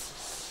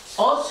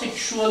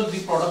असेक्शुअल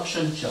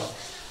रिप्रोडक्शनच्या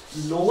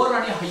लोअर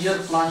आणि हायर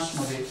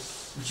प्लांट्समध्ये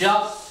ज्या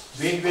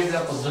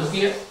वेगवेगळ्या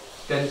पद्धती आहेत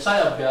त्यांचा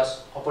अभ्यास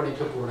आपण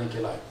इथे पूर्ण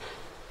केला आहे.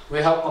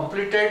 We have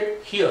completed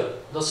here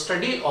the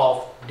study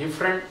of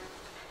different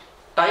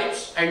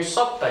types and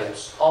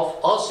subtypes of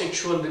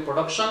asexual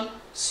reproduction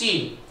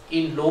seen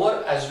in lower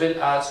as well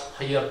as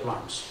higher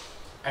plants.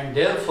 And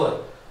therefore,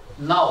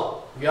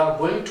 now we are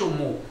going to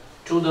move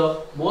to the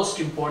most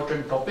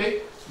important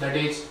topic, that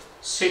is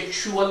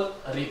sexual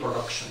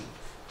reproduction.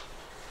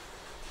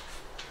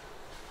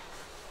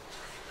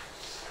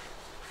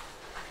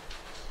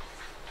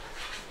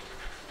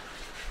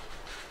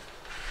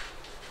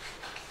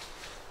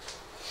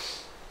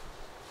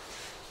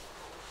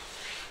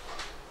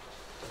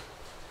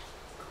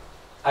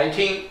 I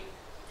think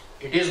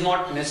it is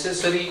not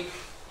necessary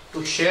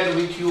to share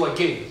with you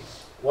again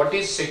what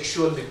is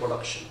sexual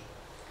reproduction,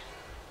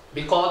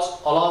 because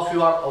all of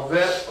you are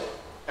aware,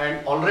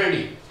 and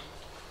already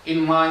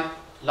in my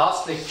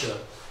last lecture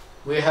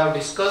we have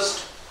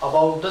discussed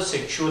about the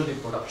sexual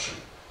reproduction.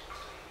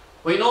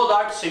 We know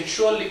that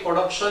sexual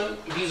reproduction,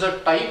 it is a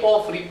type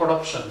of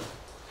reproduction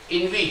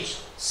in which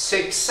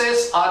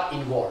sexes are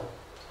involved,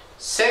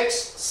 sex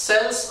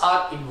cells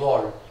are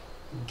involved,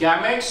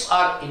 gametes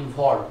are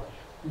involved,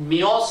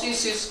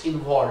 meiosis is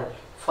involved,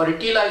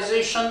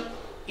 fertilization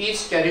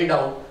is carried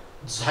out,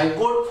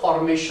 zygote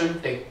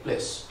formation takes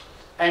place,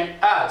 and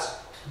as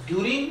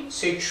during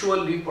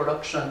sexual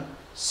reproduction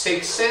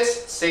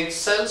sexes, sex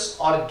cells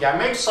or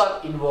gametes are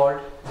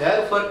involved,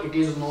 therefore it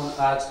is known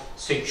as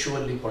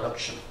sexual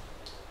reproduction.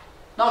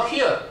 Now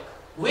here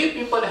we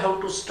people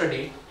have to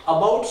study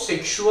about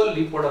sexual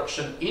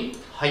reproduction in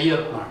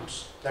higher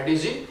plants, that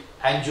is in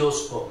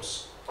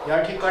angiosperms.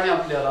 या ठिकाणी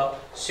आपल्याला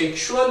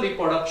sexual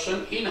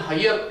reproduction in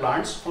higher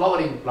plants,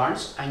 flowering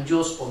plants,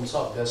 अँजिओस्पर्मचा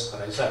अभ्यास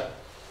करायचा आहे.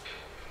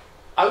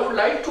 I would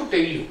like to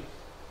tell you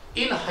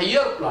in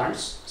higher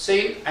plants, से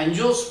इन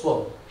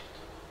angiosperm,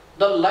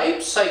 the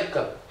life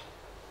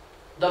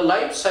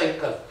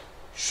cycle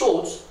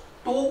shows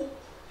 2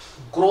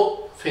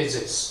 growth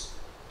phases.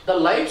 The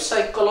life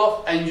cycle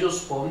of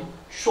angiosperm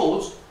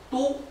shows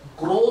 2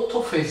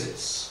 growth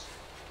phases.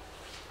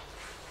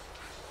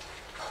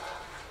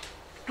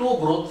 2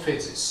 growth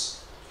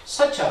phases,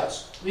 such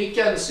as we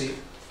can say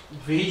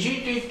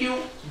vegetative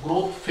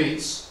growth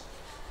phase,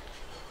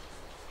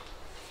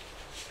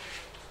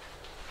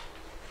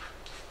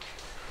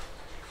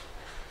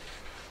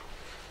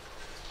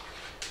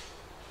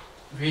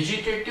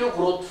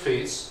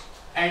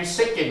 and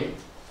second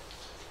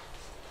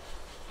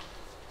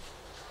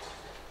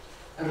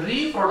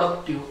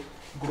reproductive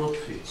growth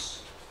phase.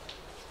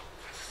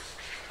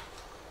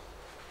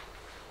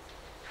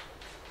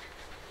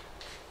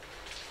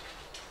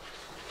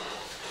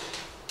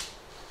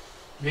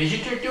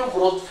 Vegetative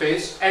growth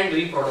phase and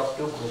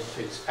reproductive growth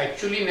phase.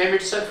 Actually, name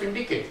itself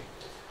indicate.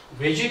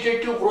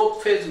 Vegetative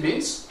growth phase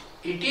means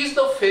it is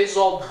the phase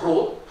of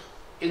growth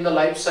in the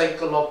life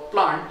cycle of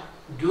plant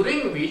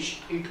during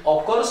which it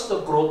occurs the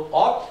growth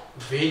of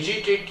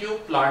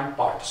vegetative plant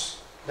parts.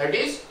 That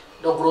is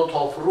the growth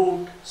of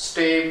root,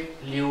 stem,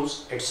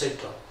 leaves,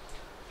 etc.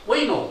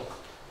 We know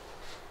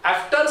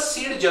after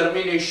seed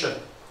germination,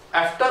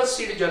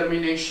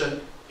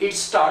 it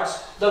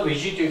starts the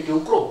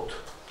vegetative growth.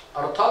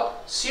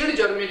 अर्थात seed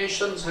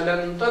germination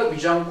झाल्यानंतर,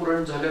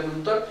 बीजांकुरण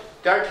झाल्यानंतर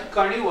त्या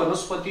ठिकाणी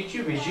वनस्पतीची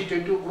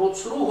vegetative growth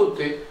सुरू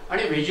होते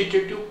आणि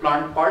vegetative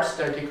plant parts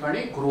त्या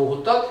ठिकाणी ग्रो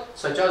होतात,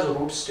 such as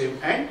root, stem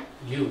and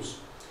leaves.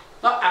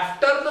 Now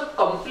after the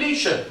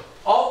completion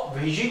of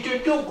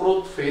vegetative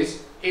growth phase,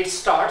 it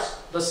starts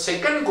the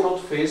second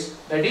growth phase,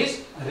 that is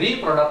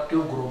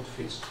reproductive growth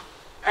phase.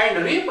 And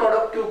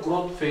reproductive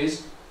growth phase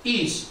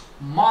is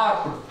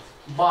marked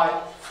by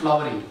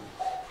flowering.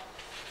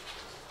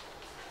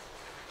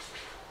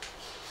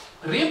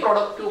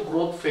 Reproductive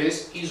growth phase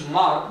is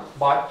marked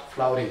by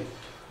flowering.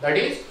 That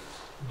is,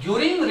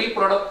 during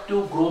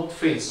reproductive growth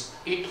phase,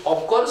 it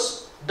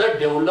occurs the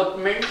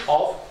development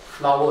of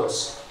flowers.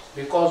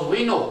 Because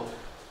we know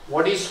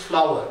what is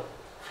flower.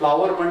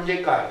 Flower म्हणजे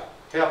काय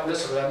हे आपल्या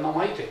सगळ्यांना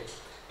माहित आहे.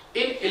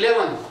 In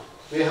 11th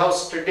we have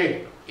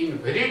studied in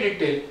very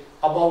detail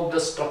about the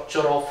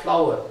structure of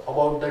flower,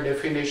 about the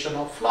definition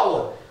of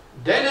flower.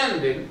 Then and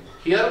then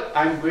here I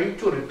am going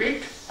to repeat,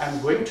 I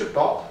am going to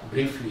talk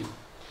briefly.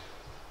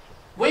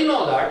 We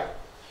know that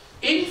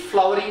in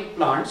flowering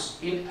plants,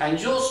 in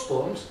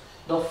angiosperms,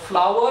 the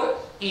flower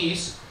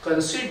is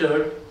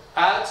considered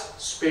as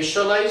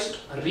specialized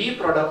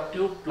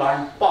reproductive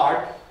plant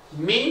part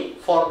mean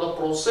for the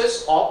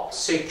process of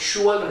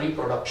sexual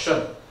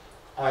reproduction.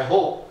 I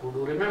hope you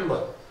do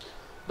remember.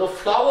 The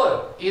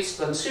flower is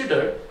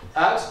considered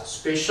as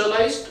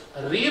specialized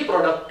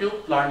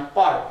reproductive plant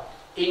part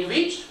in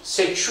which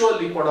sexual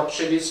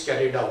reproduction is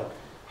carried out.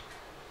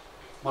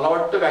 मला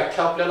वाटतं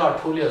व्याख्या आपल्याला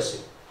आठवली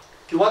असेल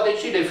किंवा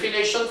त्याची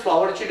definition,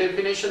 फ्लॉवरची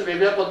definition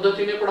वेगळ्या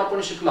पद्धतीने पण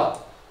आपण शिकला.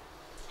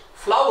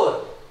 Flower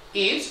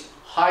is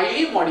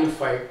highly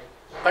modified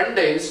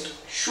condensed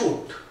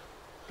shoot.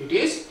 It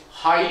is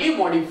highly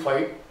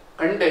modified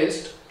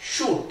condensed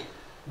shoot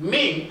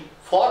meant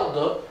for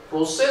the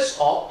process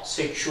of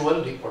sexual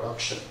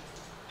reproduction.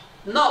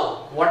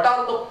 Now, what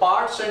are the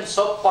parts and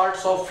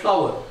subparts of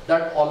flower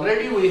that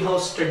already we have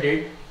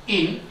studied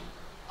in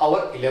our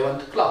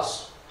 11th class?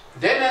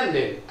 Then and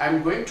then I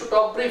am going to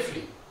talk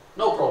briefly,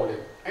 no problem,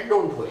 and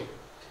don't worry.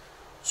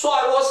 So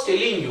I was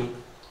telling you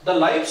the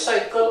life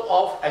cycle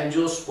of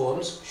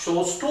angiosperms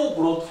shows two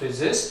growth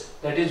phases,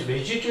 that is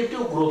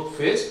vegetative growth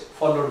phase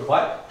followed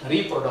by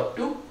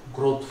reproductive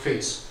growth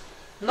phase.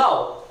 Now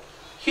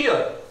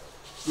here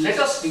let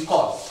us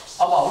recall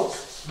about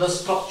the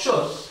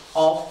structure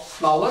of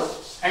flower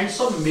and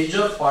some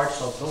major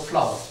parts of the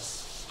flower.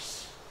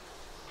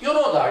 You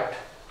know that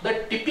the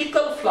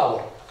typical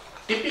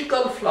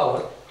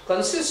flower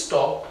consists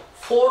of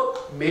four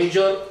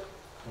major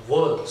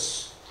whorls.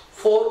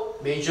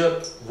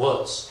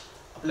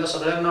 आपल्या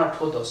सगळ्यांना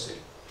आठवत असेल,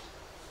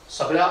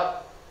 सगळ्या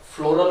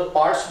floral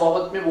parts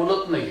बाबत मी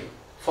बोलत नाहीये,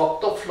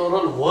 फक्त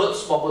floral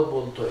व्हर्ल्स बाबत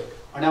बोलतोय.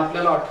 आणि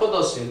आपल्याला आठवत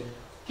असेल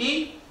की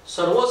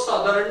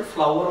सर्वसाधारण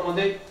फ्लावर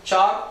मध्ये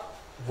 4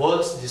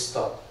 व्हर्ल्स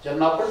दिसतात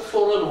ज्यांना आपण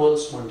फ्लोरल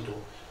व्हर्ल्स म्हणतो.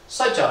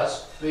 सच as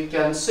we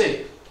can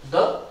say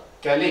the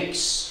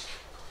calyx,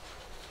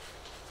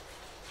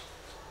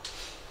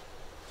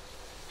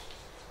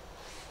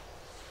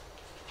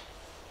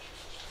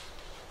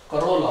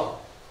 corolla,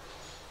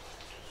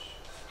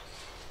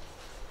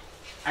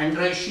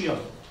 androecium,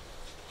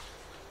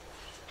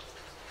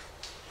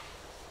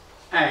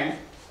 and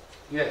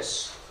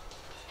yes,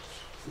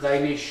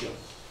 gynoecium.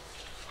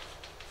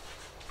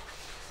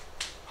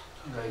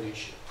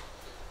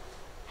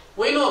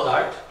 We know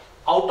that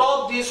out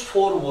of these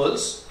 4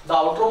 whorls, the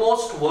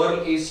outermost whorl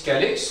is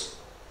calyx,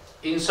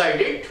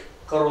 inside it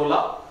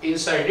corolla,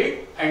 inside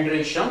it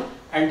androecium,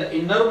 and the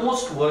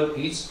innermost whorl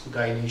is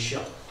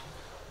gynoecium.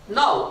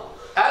 Now,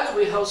 as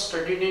we have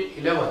studied in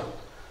 11,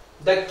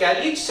 the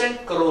calyx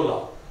and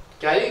corolla,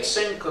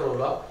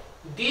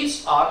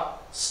 these are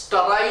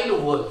sterile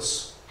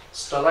whorls.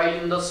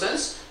 Sterile in the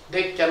sense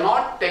they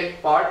cannot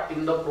take part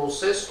in the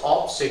process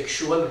of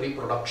sexual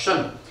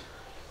reproduction.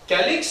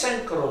 Calyx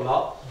and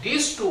corolla,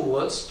 these two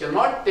whorls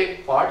cannot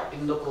take part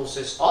in the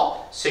process of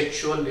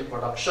sexual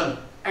reproduction,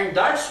 and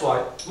that's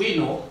why we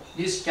know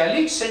these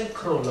calyx and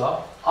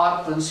corolla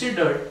are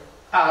considered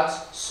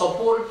as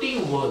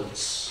supporting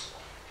whorls.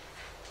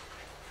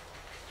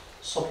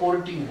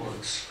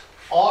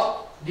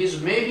 Or these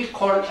may be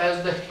called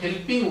as the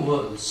helping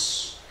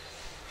whorls,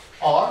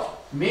 or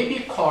may be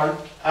called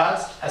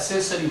as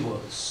accessory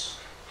whorls.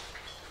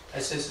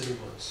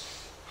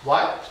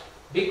 Why?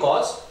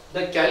 Because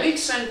the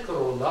calyx and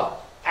corolla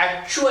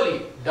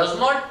actually does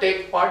not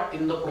take part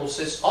in the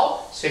process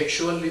of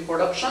sexual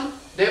reproduction.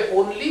 They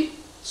only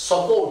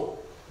support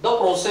the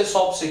process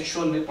of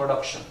sexual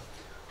reproduction.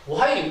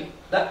 While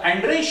the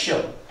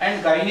androecium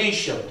and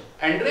gynoecium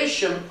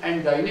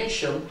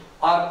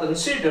are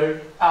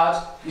considered as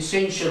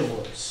essential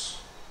whorls.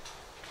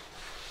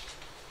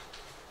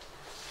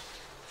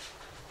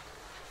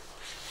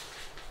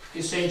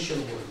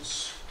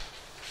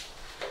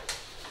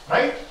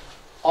 Right?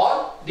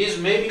 Or these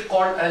may be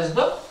called as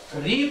the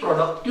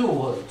reproductive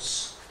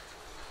whorls,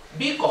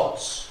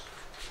 because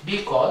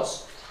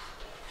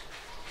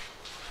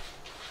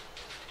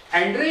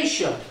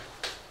androecium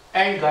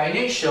and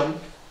gynoecium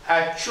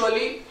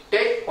actually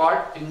take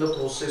part in the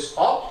process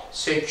of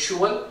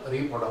sexual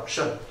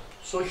reproduction.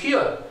 So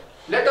here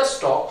let us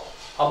talk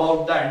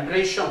about the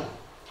androecium.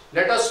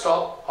 Let us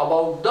talk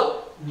about the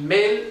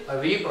male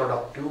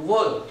reproductive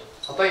whorl.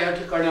 आता या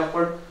ठिकाणी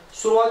आपण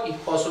सुरुवात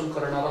इथपासून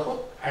करणार आहोत,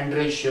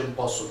 androecium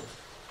पासून.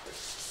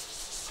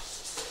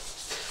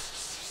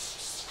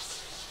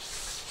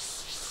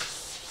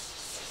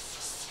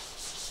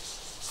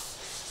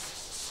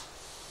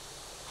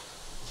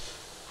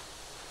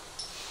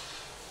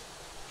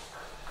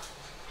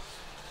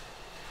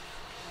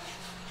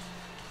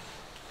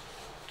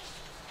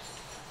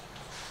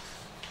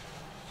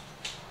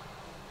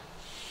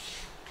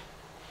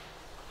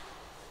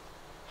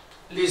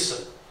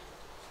 Listen.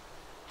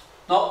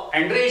 Now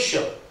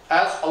androecium,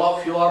 as all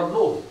of you are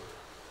known,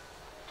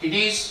 it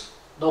is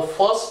the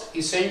first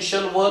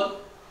essential whorl.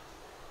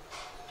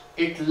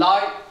 It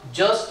lies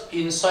just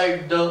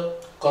inside the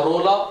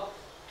corolla.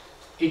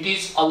 It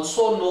is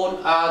also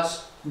known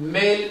as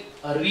male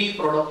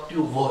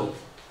reproductive whorl.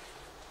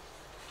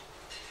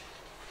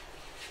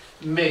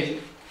 Male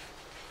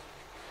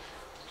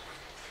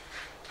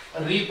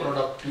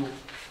reproductive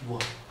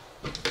whorl.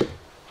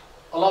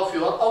 All of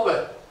you are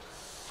aware.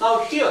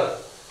 Now here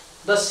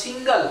the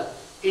single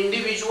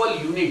individual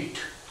unit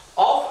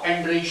of of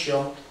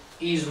androecium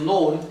is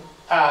known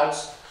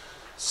as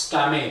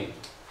stamen.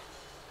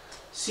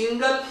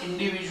 Single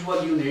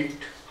individual unit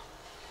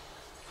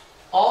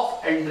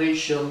of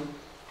androecium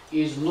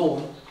is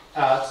known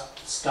as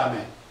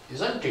stamen,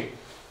 isn't it?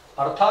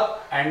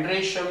 अर्थात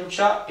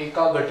androeciumच्या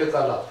एका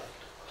घटकाला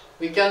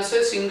we can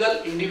say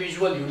single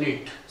individual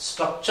unit,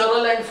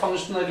 structural and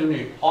functional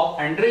unit of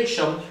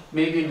androecium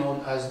may be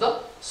known as the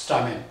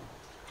stamen.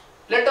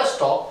 Let us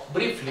talk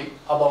briefly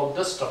about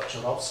the structure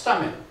of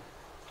stamen.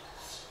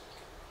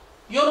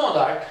 You know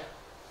that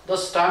the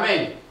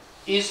stamen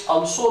is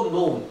also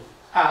known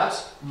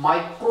as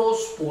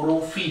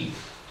microsporophyle.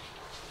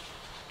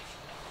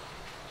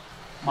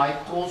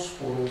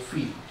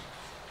 Microsporophyle.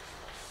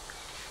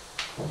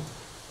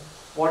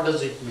 What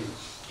does it mean?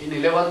 In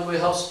 11th we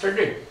have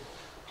studied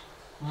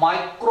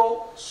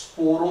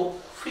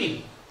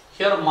microsporophyle.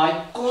 Here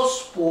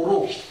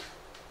microsporo,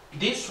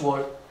 this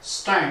word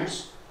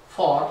stands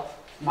for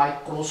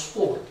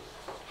microspore,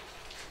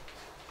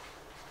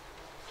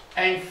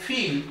 and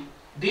phyle,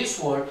 this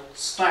word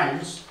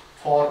stands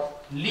for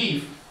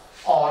leaf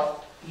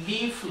or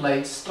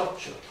leaf-like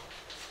structure.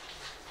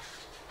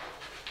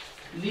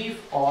 Leaf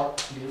or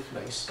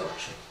leaf-like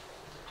structure.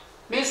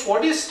 Means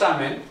what is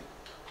stamen?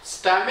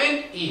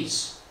 Stamen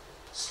is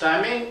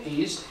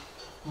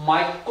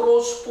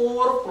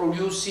microspore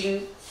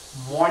producing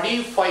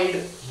modified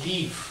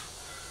leaf.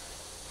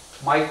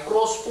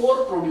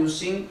 Microspore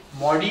producing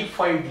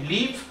modified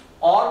leaf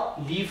or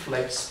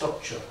leaf-like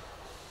structure.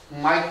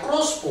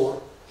 Microspore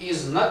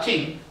is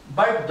nothing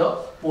but the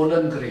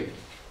pollen grain.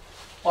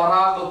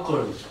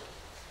 परागकण,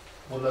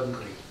 pollen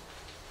grain.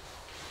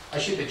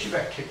 अशी त्याची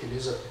व्याख्या केली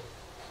जाते.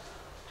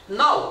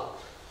 Now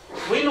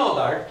we know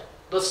that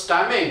the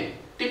stamen,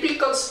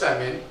 typical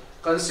stamen,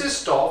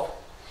 consists of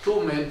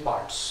two main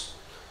parts,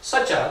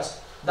 such as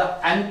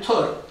the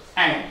anther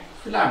and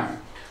filament.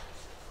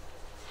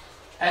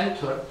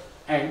 Anther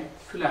and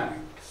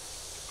filament.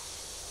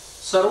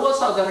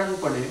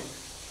 सर्वसाधारणपणे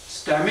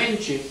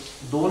स्टॅमेनचे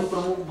दोन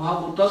प्रमुख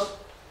भाग होतात,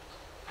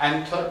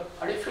 anther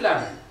आणि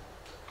filament.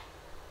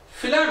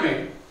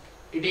 Filament,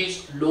 it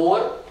is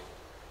lower,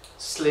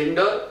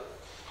 slender,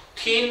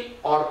 thin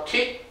or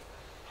thick,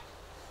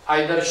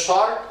 either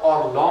short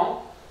or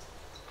long,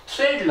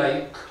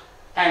 thread-like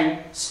and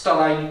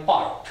sterile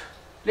part.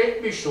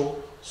 Let me show.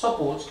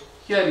 Suppose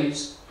here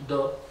is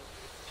the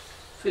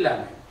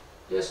filament.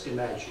 Just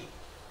imagine.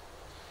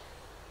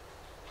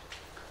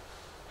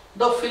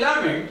 The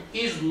filament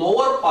is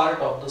lower part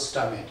of the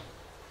stamen.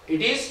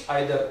 It is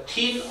either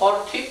thin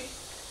or thick.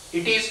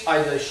 It is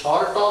either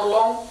short or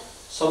long,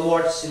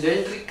 somewhat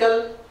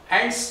cylindrical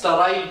and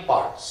sterile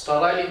part.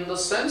 Sterile in the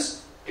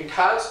sense it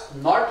has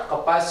not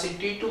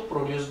capacity to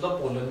produce the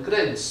pollen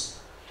grains.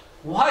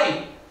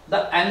 Why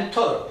the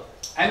anther?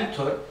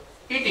 Anther,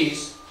 it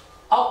is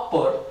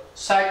upper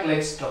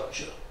sac-like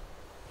structure.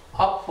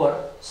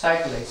 Upper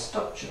sac-like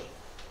structure.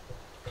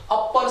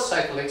 Upper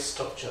sac-like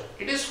structure.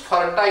 It is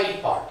fertile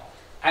part.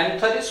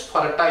 Anther is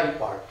fertile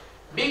part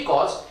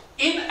because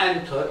in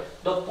anther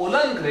the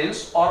pollen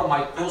grains or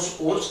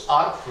microspores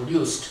are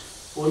produced.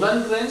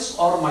 Pollen grains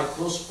or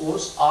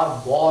microspores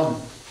are born.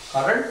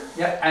 कारण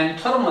या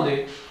anther मध्ये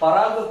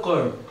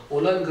परागकण,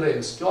 pollen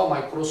grains किंवा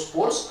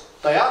microspores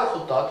तयार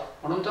होतात,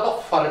 म्हणून त्याला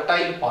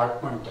fertile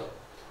part म्हणतात.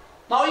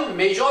 Now in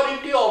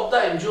majority of the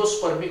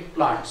angiospermic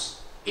plants,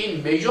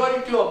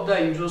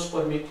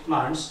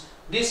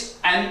 this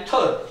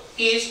anther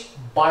is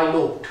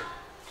bilobed.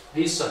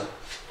 Listen,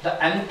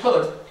 the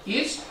anther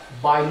is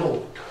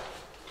bilobed.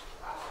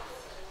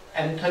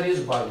 Anther is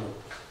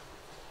bilobed.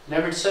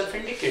 Name itself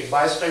indicates.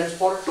 Bi stands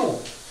for two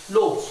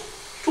lobes.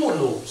 Two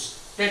lobes.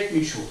 Let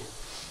me show.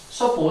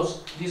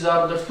 Suppose these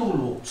are the two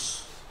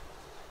lobes.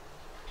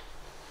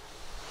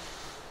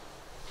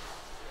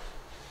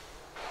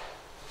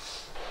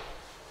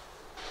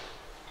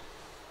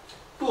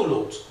 Two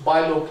lobes,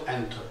 bilobed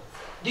anther.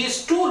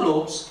 These two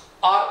lobes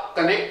are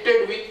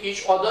connected with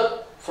each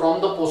other from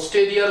the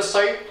posterior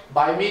side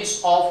by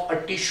means of a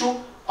tissue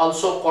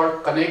also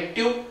called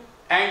connective,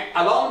 and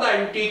along the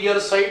anterior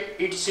side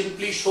it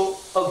simply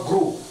shows a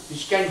groove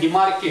which can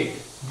demarcate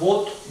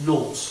both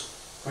lobes.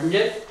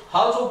 म्हणजे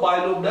हा जो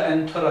bilobed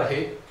anther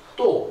आहे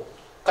तो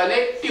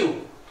connective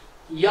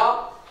या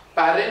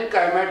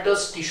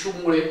पॅरेनकायमॅटस tissue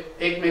मुळे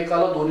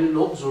एकमेकाला दोन्ही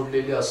lobe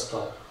जोडलेले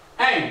असतात.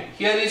 And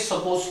here is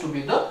supposed to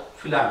be the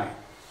filament.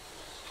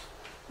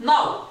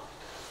 Now,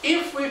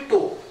 if we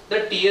took the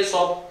TS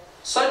of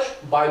such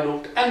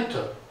bilobed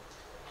anther,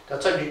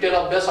 त्याचा डिटेल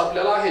अभ्यास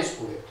आपल्याला आहेच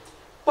पुढे.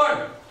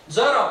 पण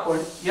जर आपण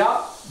या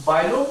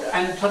बायलोब्ड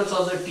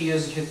एंथरचा जर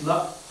TS घेतला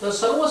तर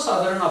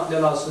सर्वसाधारण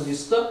आपल्याला असं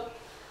दिसतं.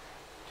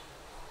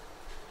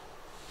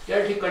 या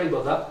ठिकाणी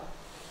बघा,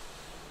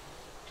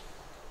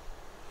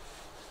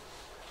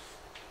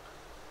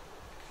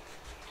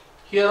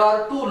 here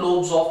are two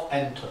lobes of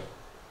anther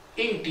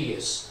in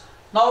TS.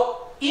 Now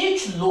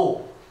each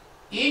lobe,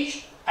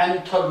 each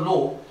anther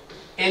lobe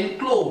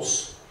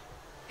enclose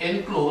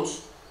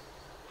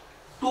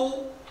two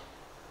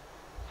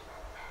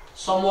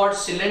somewhat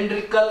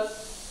cylindrical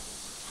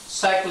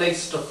sac-like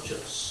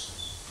structures.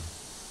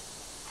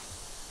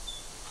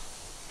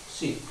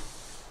 सी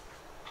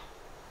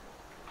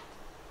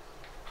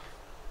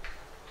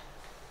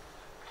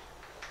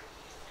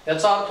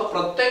याचा अर्थ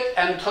प्रत्येक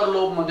एंथर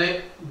लोब मध्ये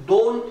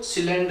दोन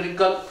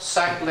सिलेंड्रिकल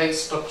सॅक लाइक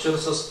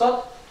स्ट्रक्चर्स असतात.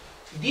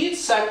 These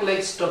sac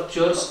like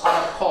structures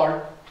are called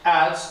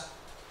as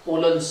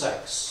pollen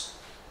sacs.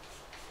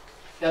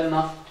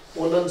 यांना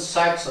pollen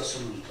sacs असे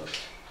म्हणतात.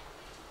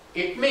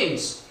 It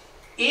means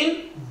in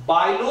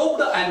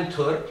bilobed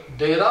anther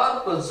there are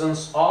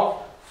presence of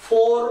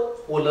four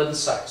pollen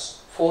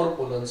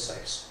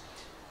sacs.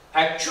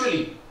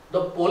 Actually,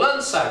 the pollen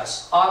sacs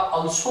are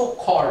also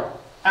called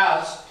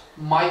as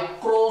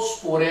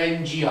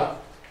microsporangia.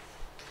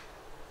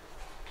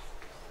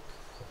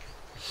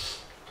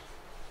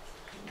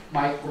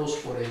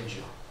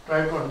 Microsporangia.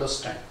 Try to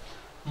understand.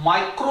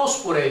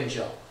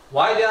 Microsporangia.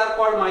 Why they are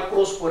called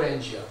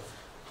microsporangia?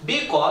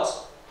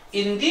 Because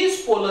in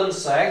these pollen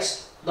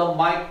sacs, the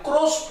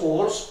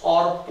microspores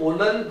or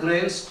pollen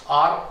grains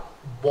are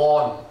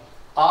born,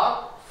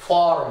 are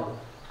formed.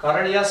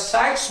 कारण या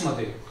sacs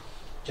मध्ये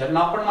ज्यांना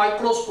आपण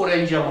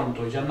मायक्रोस्पोरेंजिया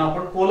म्हणतोय, ज्यांना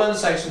आपण pollen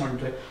sex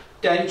म्हणतोय,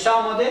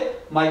 त्यांच्यामध्ये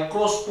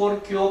मायक्रोस्पोर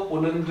किंवा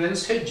पोलन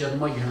ग्रेन्स हे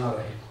जन्म घेणार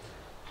आहेत.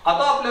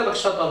 आता आपल्या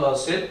लक्षात आलं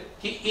असेल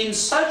की इन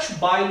सच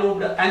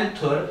bilobed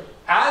anther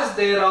as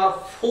there are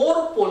four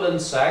pollen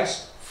sacs,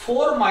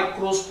 four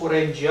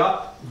microsporangia,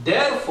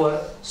 therefore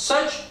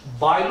such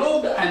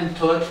bilobed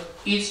anther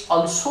is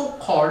also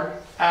called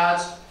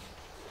as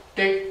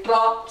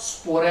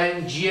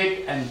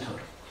tetrasporangiate anther.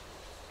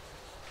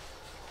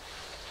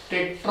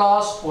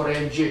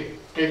 Tetrasporangiate.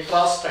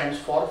 Tetra stands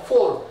for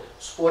four.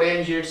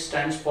 Sporangiate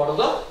stands for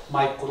the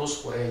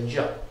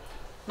microsporangia.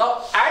 Now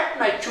at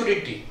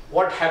maturity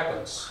what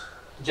happens?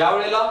 ज्या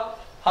वेळेला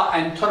हा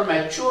anther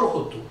mature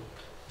होतो,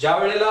 ज्या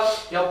वेळेला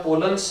या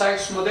pollen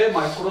sex मध्ये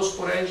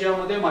मायक्रोस्पोरेंजिया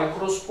मध्ये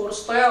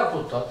मायक्रोस्पोर्स तयार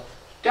होतात,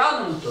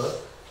 त्यानंतर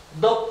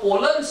the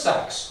pollen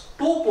sex,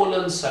 to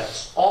pollen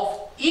sex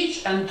of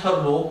each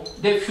anther lobe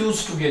they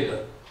fuse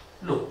together.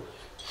 लो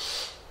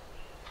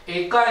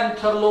एका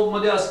एंथर लोब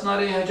मध्ये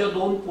असणारे ह्या ज्या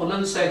दोन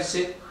पोलन सॅक्स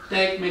आहेत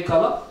त्या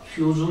एकमेकाला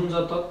फ्यूज होऊन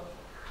जातात.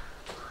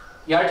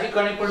 या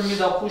ठिकाणी पण मी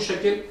दाखवू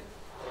शकेल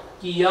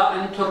की या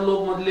एंथर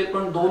लोब मधले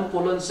पण दोन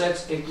पोलन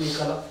सॅक्स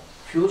एकमेकाला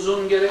फ्यूज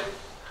होऊन गेले.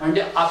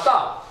 म्हणजे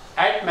आता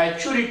at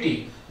maturity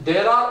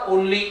there are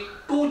only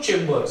two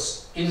chambers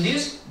in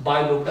this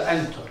bilobed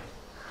anther.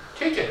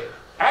 ठीक है?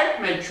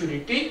 At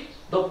maturity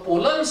the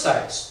pollen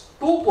sacs,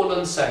 two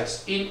pollen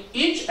sacs in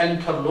each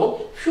anther lobe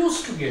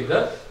fuse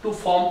together to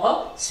form a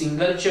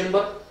single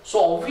chamber. So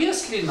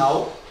obviously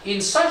now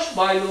in such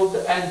bilobed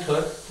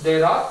anther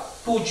there are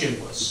two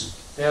chambers.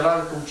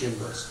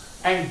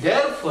 And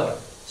therefore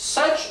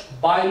such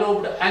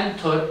bilobed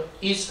anther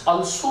is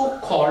also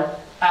called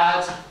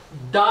as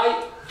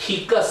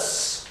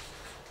dithecous.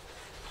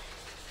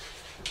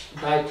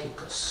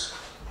 Dithecous.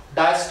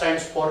 Di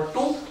stands for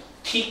two,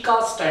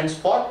 theca stands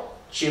for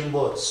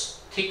chambers.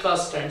 Theca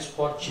stands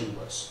for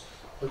chambers.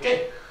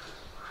 Okay?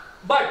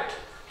 But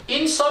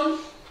in some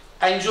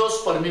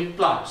angiospermic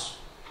plants,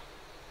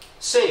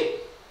 say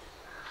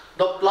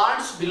the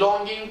plants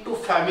belonging to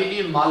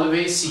family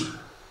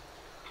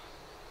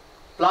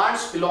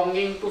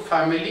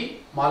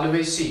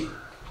Malvaceae,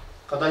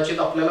 कदाचित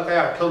आपल्याला काही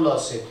आठवलं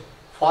असेल.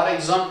 For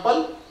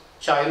example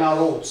China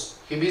rose,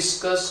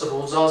 hibiscus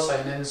रोजा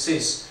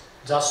सायनेन्सिस,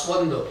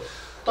 जास्वंद.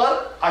 तर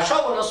अशा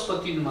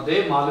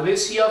वनस्पतींमध्ये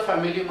माल्वेसिया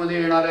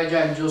फॅमिलीमध्ये येणाऱ्या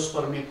ज्या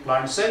अँजिओस्पर्मिक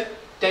प्लांट्स आहेत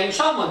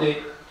त्यांच्यामध्ये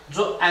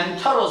जो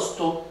एंथर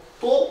असतो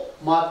तो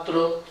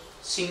मात्र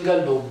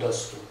सिंगल लोब्ड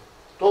असतो.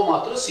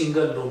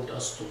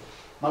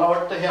 मला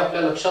वाटतं हे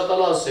आपल्या लक्षात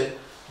आलं असेल.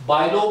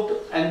 बायलोब्ड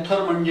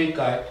एंथर म्हणजे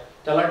काय,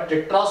 त्याला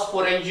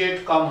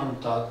टेट्रास्पोरेंजिएट का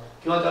म्हणतात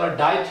किंवा त्याला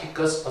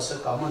डायथिकस असं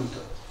का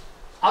म्हणतात.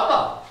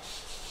 आता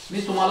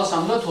मी तुम्हाला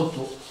सांगत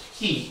होतो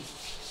की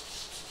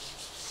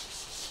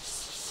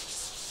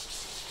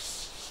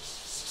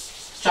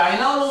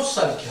चायना रोज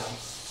सारख्या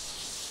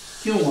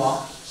किंवा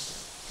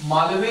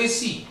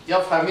माल्वेसी या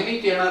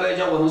फॅमिलीत येणाऱ्या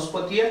ज्या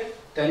वनस्पती आहेत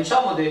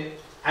त्यांच्यामध्ये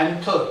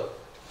एंथर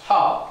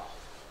हा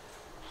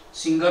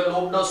सिंगल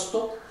लोब्ड असतो,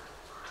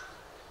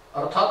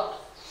 अर्थात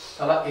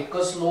त्याला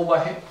एकच लोब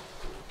आहे.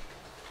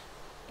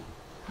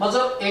 मग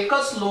जर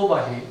एकच लोब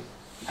आहे,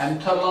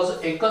 एंथरला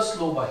जर एकच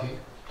लोब आहे,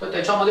 तर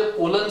त्याच्यामध्ये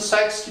पोलन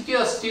सॅक्स किती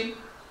असतील?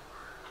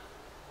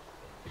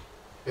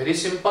 Very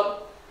simple.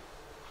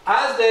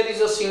 As there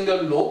is a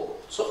single lobe,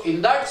 so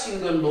in that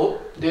single lobe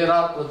there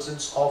are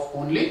presence of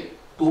only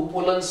two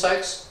pollen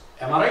sacs.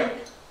 Am I right?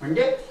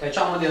 म्हणजे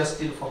त्याच्यामध्ये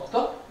असतील फक्त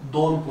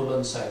दोन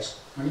पोलन सॅक्स.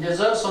 म्हणजे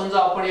जर समजा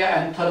आपण या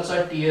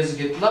एंथरचा टीएस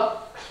घेतला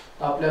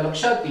तर आपल्या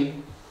लक्षात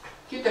येईल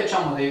की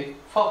त्याच्यामध्ये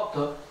फक्त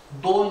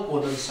दोन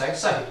पोलन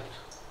सॅक्स आहेत.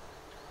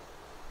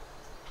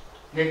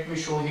 Let me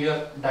show here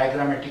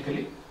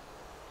diagrammatically.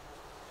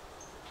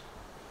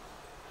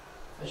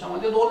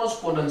 त्याच्यामध्ये दोनच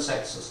पोलन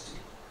सॅक्स असतील.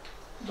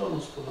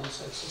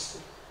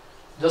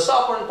 जसं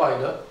आपण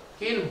पाहिलं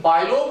की इन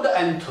bilobed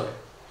anther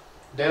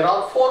there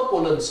are four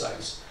pollen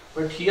sacs,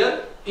 but here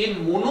in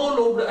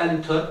monolobed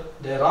anther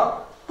there are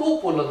two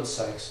pollen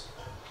sacs.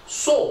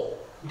 So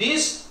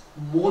this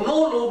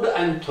monolobed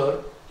anther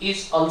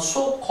is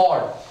also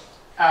called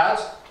as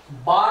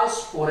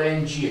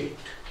bisporangiate.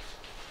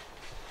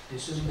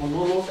 This is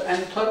monolote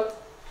anther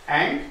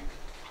and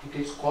it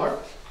is called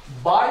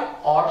bi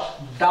or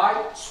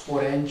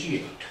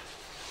disporangiate.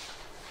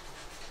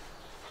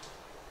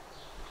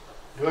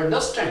 Do you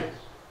understand?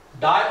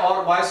 Di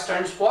or bi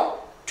stands for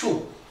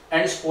two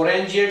and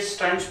sporangiate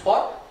stands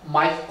for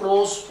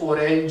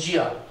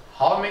microsporangia.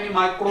 How many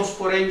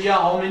microsporangia,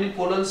 how many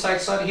pollen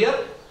sacs are here?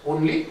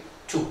 Only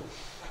two.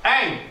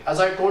 And as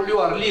I told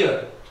you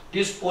earlier,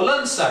 these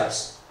pollen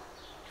sacs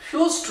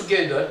fuse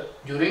together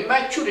during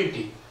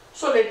maturity.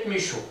 So let me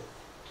show.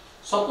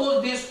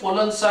 Suppose these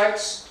pollen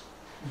sacs,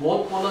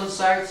 both pollen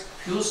sacs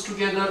fuse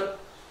together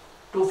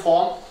to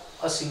form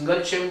a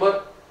single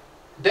chamber.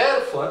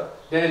 Therefore,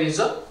 there is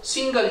a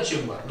single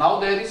chamber. Now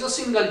there is a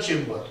single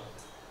chamber.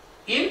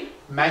 In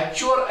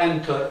mature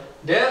anther,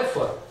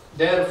 therefore,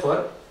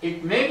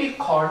 it may be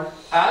called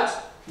as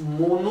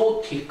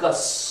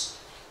monothecous.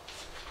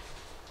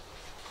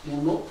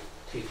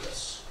 मोनोथेकस.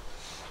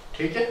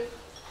 ठीक आहे.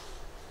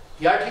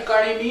 या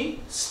ठिकाणी मी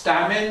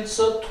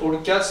स्टॅमेनचं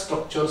थोडक्यात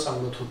structure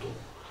सांगत होतो.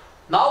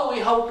 Now we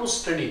have to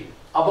study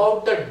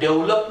about the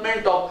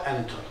development of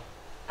anther.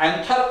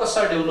 Anther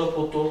कसा develop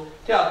होतो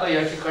ते आता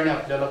या ठिकाणी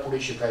आपल्याला पुढे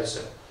शिकायचं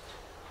आहे.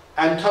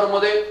 अँथर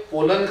मध्ये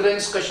पोलन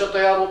ग्रेन्स कशा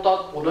तयार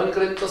होतात, पोलन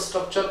ग्रेनचं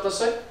स्ट्रक्चर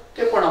कसं आहे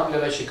ते पण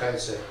आपल्याला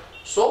शिकायचं आहे.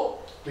 So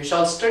we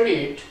shall study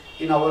it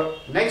in our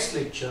next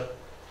lecture.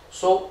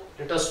 So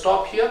let us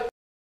stop here.